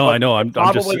 No, I know. I'm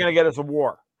probably going to get us a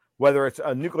war. Whether it's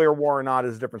a nuclear war or not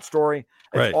is a different story.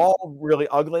 It's all really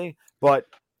ugly, but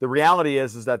the reality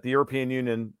is that the European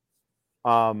Union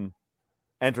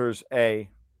enters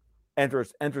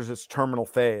its terminal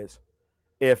phase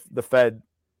if the Fed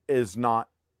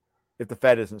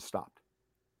isn't stopped.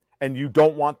 And you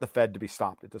don't want the Fed to be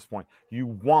stopped at this point. You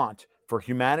want, for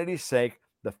humanity's sake,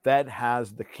 the Fed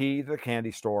has the key to the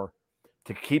candy store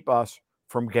to keep us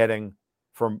from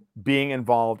being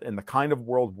involved in the kind of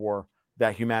world war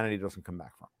that humanity doesn't come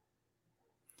back from.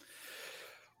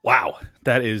 Wow,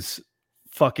 that is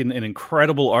fucking an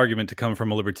incredible argument to come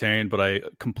from a libertarian, but I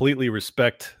completely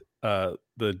respect the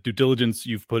due diligence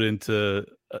you've put into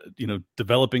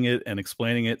developing it and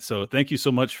explaining it. So thank you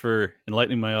so much for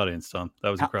enlightening my audience, Tom. That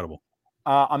was incredible.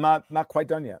 I'm not quite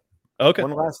done yet. Okay.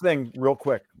 One last thing real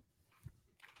quick.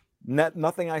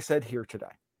 Nothing I said here today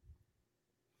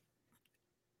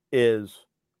is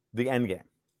the end game.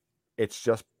 It's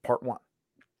just part one.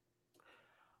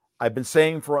 I've been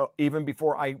saying even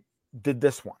before I did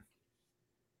this one,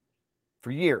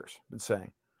 for years been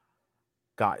saying,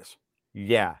 guys,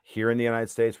 yeah, here in the United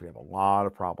States, we have a lot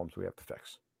of problems we have to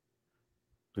fix.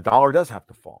 The dollar does have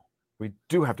to fall. We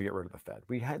do have to get rid of the Fed.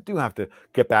 We do have to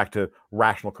get back to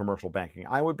rational commercial banking.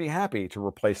 I would be happy to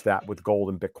replace that with gold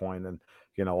and Bitcoin and,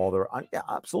 all the, yeah,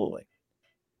 absolutely.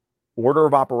 Order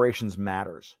of operations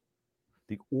matters.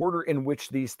 The order in which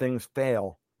these things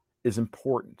fail is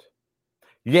important.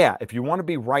 Yeah, if you want to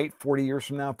be right 40 years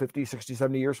from now, 50, 60,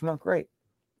 70 years from now, great.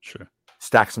 Sure.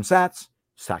 Stack some sats,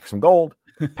 stack some gold,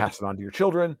 pass it on to your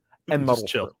children, and muddle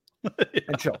chill. through.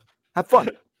 And chill. Have fun.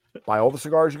 Buy all the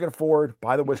cigars you can afford,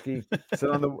 buy the whiskey, sit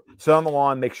on the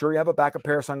lawn, make sure you have a backup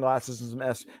pair of sunglasses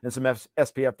and some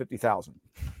SPF 50,000.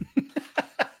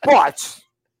 But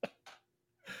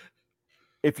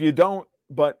if you don't,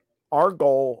 our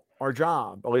goal, our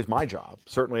job, at least my job,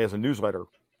 certainly as a newsletter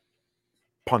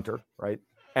punter, right?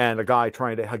 And a guy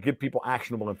trying to give people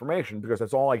actionable information, because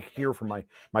that's all I hear from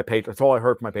my patrons. That's all I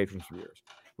heard from my patrons for years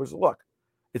was, look,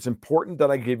 it's important that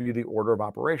I give you the order of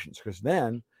operations, because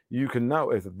then you can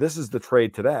know if this is the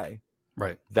trade today,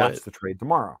 right? That's the trade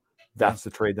tomorrow. That's the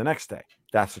trade the next day.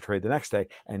 That's the trade the next day.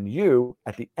 And you,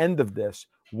 at the end of this,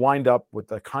 wind up with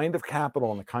the kind of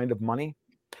capital and the kind of money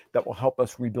that will help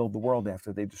us rebuild the world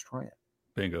after they destroy it.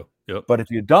 Bingo. Yep. But if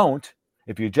you don't,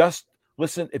 if you just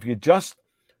listen, if you just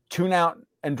tune out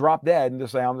and drop dead and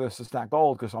just say, I'm going to stack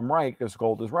gold because I'm right, because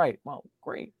gold is right. Well,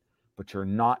 great. But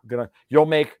you'll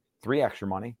make 3 extra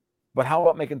money. But how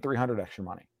about making 300 extra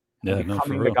money? Yeah,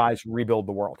 becoming the guys who rebuild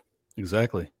the world.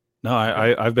 Exactly. No,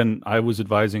 I was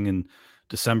advising in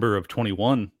December of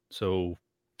 21. So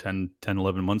 10,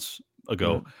 11 months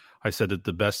ago, I said that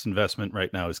the best investment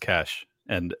right now is cash.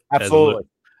 And absolutely.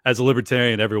 As a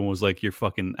libertarian, everyone was like, you're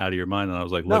fucking out of your mind. And I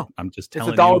was like, look, I'm just telling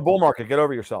you. It's a dollar bull market. Get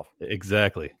over yourself.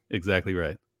 Exactly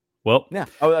right. Well, yeah.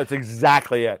 Oh, that's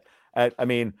exactly it. I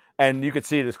mean, and you could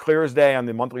see it as clear as day on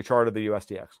the monthly chart of the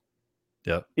USDX.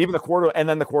 Yeah. Even the quarter, and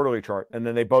then the quarterly chart. And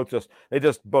then they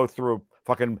just both threw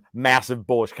fucking massive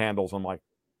bullish candles. I'm like,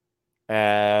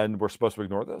 and we're supposed to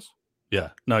ignore this? Yeah.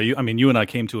 No, you and I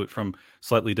came to it from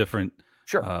slightly different,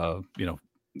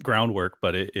 groundwork,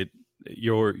 but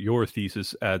your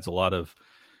thesis adds a lot of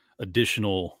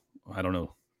additional, I don't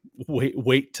know,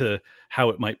 weight to how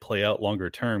it might play out longer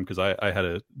term, because I had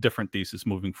a different thesis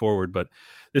moving forward. But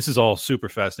this is all super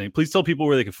fascinating. Please tell people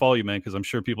where they can follow you, man, because I'm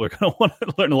sure people are going to want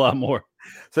to learn a lot more.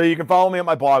 So you can follow me on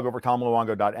my blog over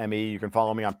tomluongo.me. You can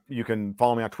follow me on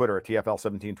Twitter at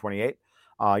TFL1728.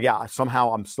 Yeah,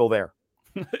 somehow I'm still there.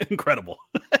 Incredible.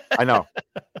 I know.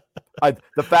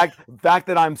 The fact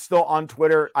that I'm still on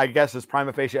Twitter, I guess, is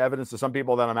prima facie evidence to some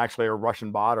people that I'm actually a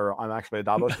Russian bot or I'm actually a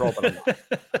Davos troll, but I'm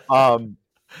not.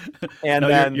 And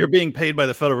then you're being paid by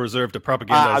the Federal Reserve to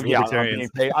propagandize libertarians.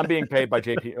 I'm being paid by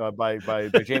by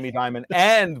Jamie Dimon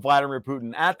and Vladimir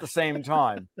Putin at the same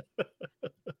time.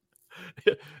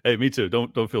 Hey, me too.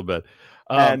 Don't feel bad.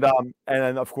 And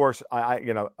then of course I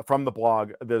from the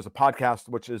blog there's a podcast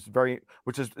which is at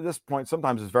this point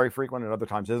sometimes is very frequent and other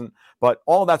times isn't, but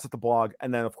all of that's at the blog.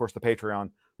 And then of course the Patreon,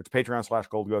 which is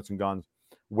Patreon/GoldGoatsAndGuns,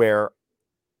 where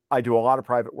I do a lot of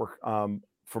private work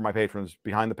for my patrons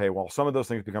behind the paywall. Some of those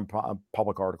things become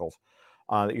public articles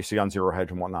that you see on Zero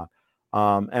Hedge and whatnot.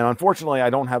 And unfortunately I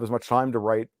don't have as much time to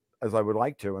write as I would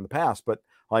like to in the past, but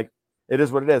like it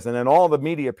is what it is. And then all the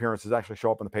media appearances actually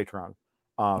show up on the Patreon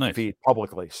nice. Feed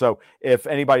publicly. So if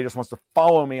anybody just wants to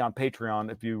follow me on Patreon,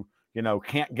 if you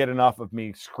can't get enough of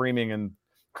me screaming and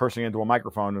cursing into a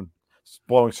microphone and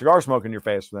blowing cigar smoke in your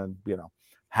face, then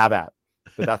have at.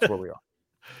 But that's where we are.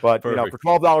 But for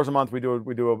 $12 a month, we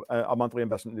do a monthly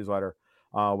investment newsletter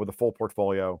with a full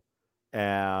portfolio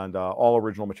and all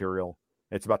original material.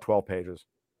 It's about 12 pages.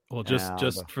 Well,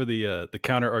 just for the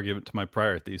counter argument to my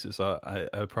prior thesis,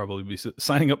 I'd probably be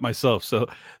signing up myself. So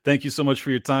thank you so much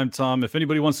for your time, Tom. If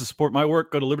anybody wants to support my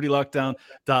work, go to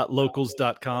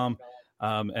libertylockdown.locals.com.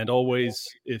 And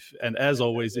as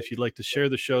always, if you'd like to share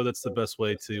the show, that's the best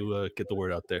way to get the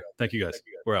word out there. Thank you, guys.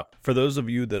 We're out. For those of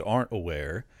you that aren't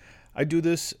aware, I do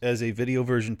this as a video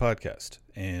version podcast.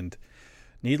 And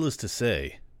needless to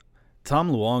say,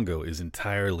 Tom Luongo is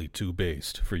entirely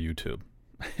too-based for YouTube.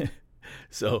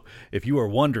 So if you are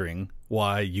wondering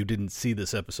why you didn't see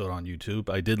this episode on YouTube,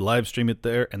 I did live stream it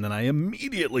there, and then I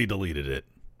immediately deleted it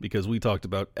because we talked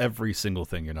about every single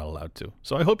thing you're not allowed to.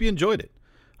 So I hope you enjoyed it.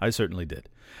 I certainly did.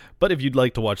 But if you'd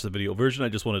like to watch the video version, I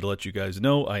just wanted to let you guys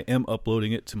know I am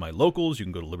uploading it to my locals. You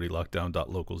can go to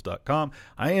libertylockdown.locals.com.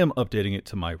 I am updating it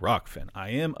to my Rockfin. I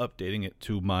am updating it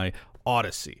to my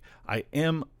Odyssey. I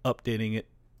am updating it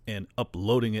and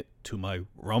uploading it to my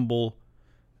Rumble.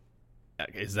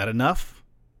 Is that enough?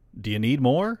 Do you need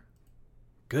more?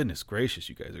 Goodness gracious,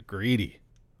 you guys are greedy.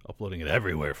 uploading it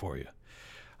everywhere for you.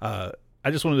 I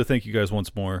just wanted to thank you guys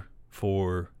once more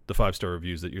for the 5-star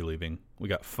reviews that you're leaving. We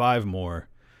got 5 more.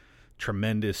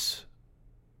 Tremendous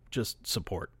just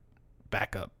support.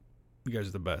 Backup. You guys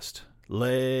are the best.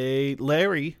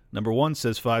 Larry, number 1,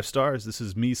 says 5 stars. This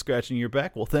is me scratching your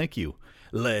back. Well, thank you.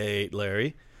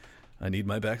 Larry. I need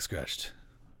my back scratched.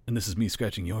 And this is me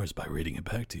scratching yours by reading it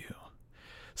back to you.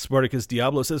 Spartacus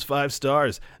Diablo says 5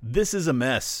 stars. This is a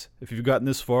mess. If you've gotten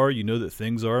this far, you know that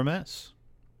things are a mess.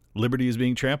 Liberty is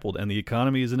being trampled, and the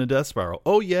economy is in a death spiral.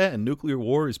 Oh, yeah, and nuclear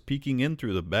war is peeking in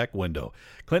through the back window.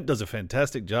 Clint does a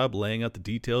fantastic job laying out the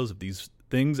details of these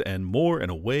things and more in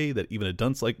a way that even a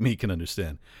dunce like me can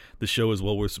understand. The show is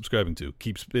well worth subscribing to.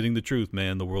 Keep spitting the truth,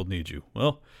 man. The world needs you.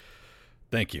 Well,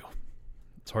 thank you.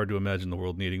 It's hard to imagine the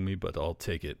world needing me, but I'll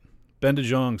take it. Ben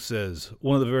DeJong says,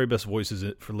 one of the very best voices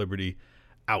for Liberty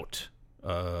out.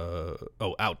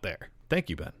 Out there. Thank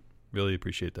you, Ben. Really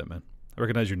appreciate that, man. I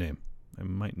recognize your name. I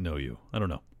might know you. I don't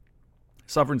know.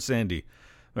 Sovereign Sandy,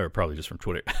 or probably just from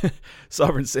Twitter.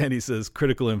 Sovereign Sandy says,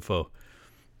 critical info.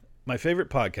 My favorite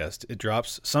podcast. It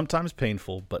drops sometimes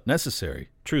painful but necessary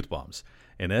truth bombs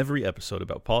in every episode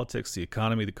about politics, the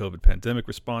economy, the COVID pandemic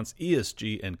response,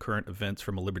 ESG, and current events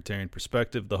from a libertarian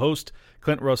perspective. The host,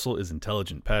 Clint Russell, is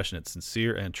intelligent, passionate,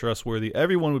 sincere, and trustworthy.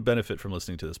 Everyone would benefit from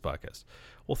listening to this podcast.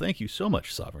 Well, thank you so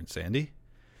much, Sovereign Sandy.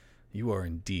 You are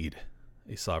indeed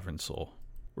a sovereign soul.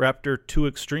 Raptor 2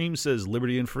 Extreme says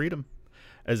liberty and freedom.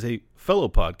 As a fellow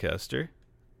podcaster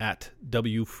at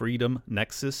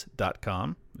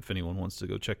wfreedomnexus.com, if anyone wants to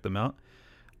go check them out,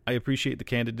 I appreciate the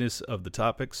candidness of the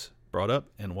topics brought up,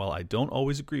 and while I don't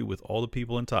always agree with all the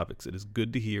people and topics, it is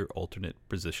good to hear alternate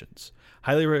positions.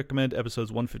 Highly recommend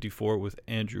episodes 154 with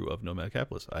Andrew of Nomad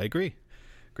Capitalist. I agree.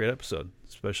 Great episode,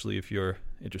 especially if you're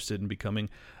interested in becoming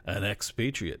an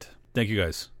expatriate. Thank you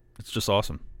guys. It's just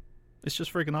awesome. It's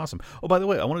just freaking awesome. Oh, by the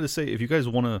way, I wanted to say, if you guys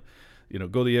want to,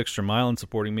 go the extra mile in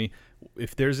supporting me,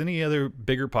 if there's any other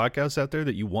bigger podcasts out there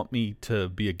that you want me to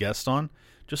be a guest on,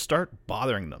 just start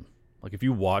bothering them. Like if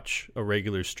you watch a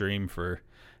regular stream for,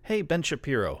 hey, Ben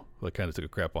Shapiro, who I kind of took a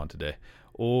crap on today,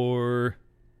 or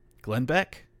Glenn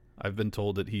Beck, I've been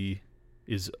told that he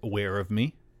is aware of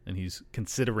me and he's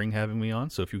considering having me on.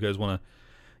 So if you guys want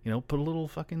to, put a little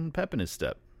fucking pep in his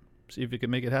step, see if you can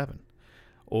make it happen.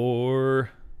 Or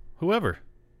whoever,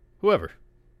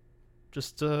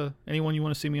 just anyone you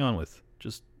want to see me on with,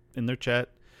 just in their chat.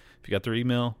 If you got their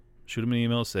email, shoot them an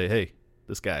email, say, hey,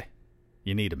 this guy,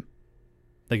 you need him.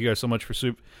 Thank you guys so much for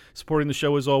supporting the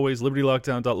show as always.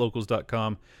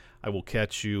 LibertyLockdown.locals.com. I will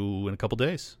catch you in a couple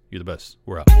days. You're the best.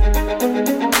 We're out.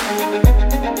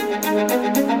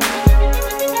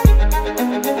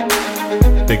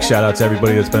 Big shout out to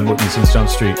everybody that's been with me since Jump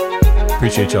Street.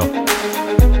 Appreciate y'all.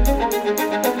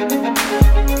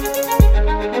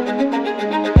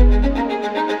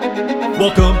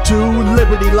 Welcome to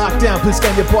Liberty Lockdown. Please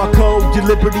scan your barcode. Your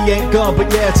liberty ain't gone,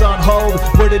 but yeah, it's on hold.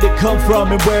 Where did it come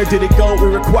from and where did it go? It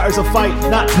requires a fight,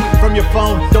 not tweeting from your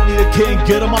phone. Don't need a king,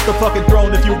 get him off the fucking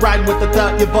throne. If you're riding with the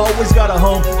thought, you've always got a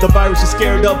home. The virus you're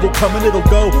scared of will come and it'll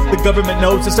go. The government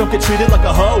knows, just don't get treated like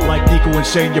a hoe. Like Nico and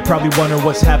Shane, you're probably wondering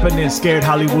what's happening. Scared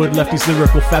Hollywood left these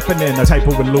lyrical fapping in. A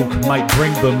typo with Luke might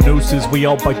bring them nooses. We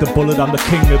all bite the bullet, I'm the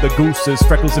king of the gooses.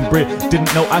 Freckles and Brit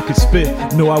didn't know I could spit.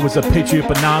 Knew I was a patriot,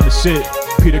 but now I'm the shit.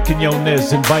 Peter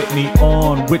Quinones, invite me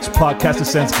on. Which podcaster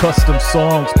sends custom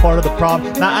songs? Part of the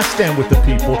problem? Nah, I stand with the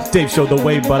people. Dave showed the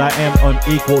way, but I am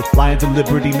unequal. Lions of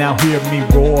Liberty, now hear me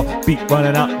roar. Beat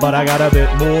running out, but I got a bit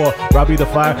more. Robbie the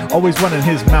Fire, always running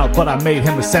his mouth, but I made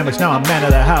him a sandwich, now I'm man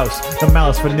of the house. The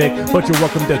malice for Nick, but you're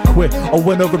welcome to quit. I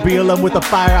went over BLM with the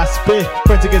fire I spit.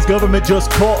 Friends against government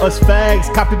just call us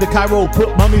fags. Copy the Cairo,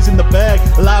 put mummies in the bag.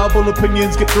 Allowable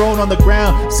opinions get thrown on the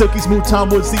ground. Silky Smooth Tom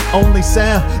was the only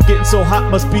sound. Getting so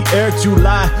hot must be Air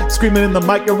July. Screaming in the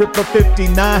mic, a Ripper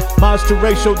 59. Miles to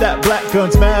ratio that black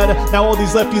guns matter. Now all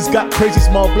these lefties got crazy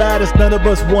small bladders. None of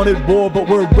us wanted war, but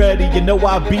we're ready. You know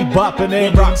I be bopping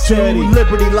and rock steady.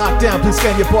 Liberty Lockdown, please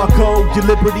scan your barcode. Your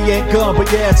liberty ain't gone, but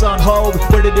yeah, it's on hold.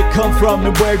 Where did it come from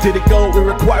and where did it go? It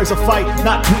requires a fight,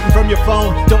 not tweeting from your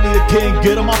phone. Don't need a king,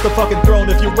 get him off the fucking throne.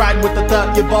 If you're riding with the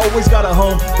thought, you've always got a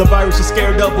home. The virus you're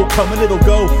scared of will come and it'll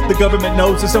go. The government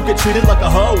knows, just don't get treated like a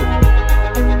hoe.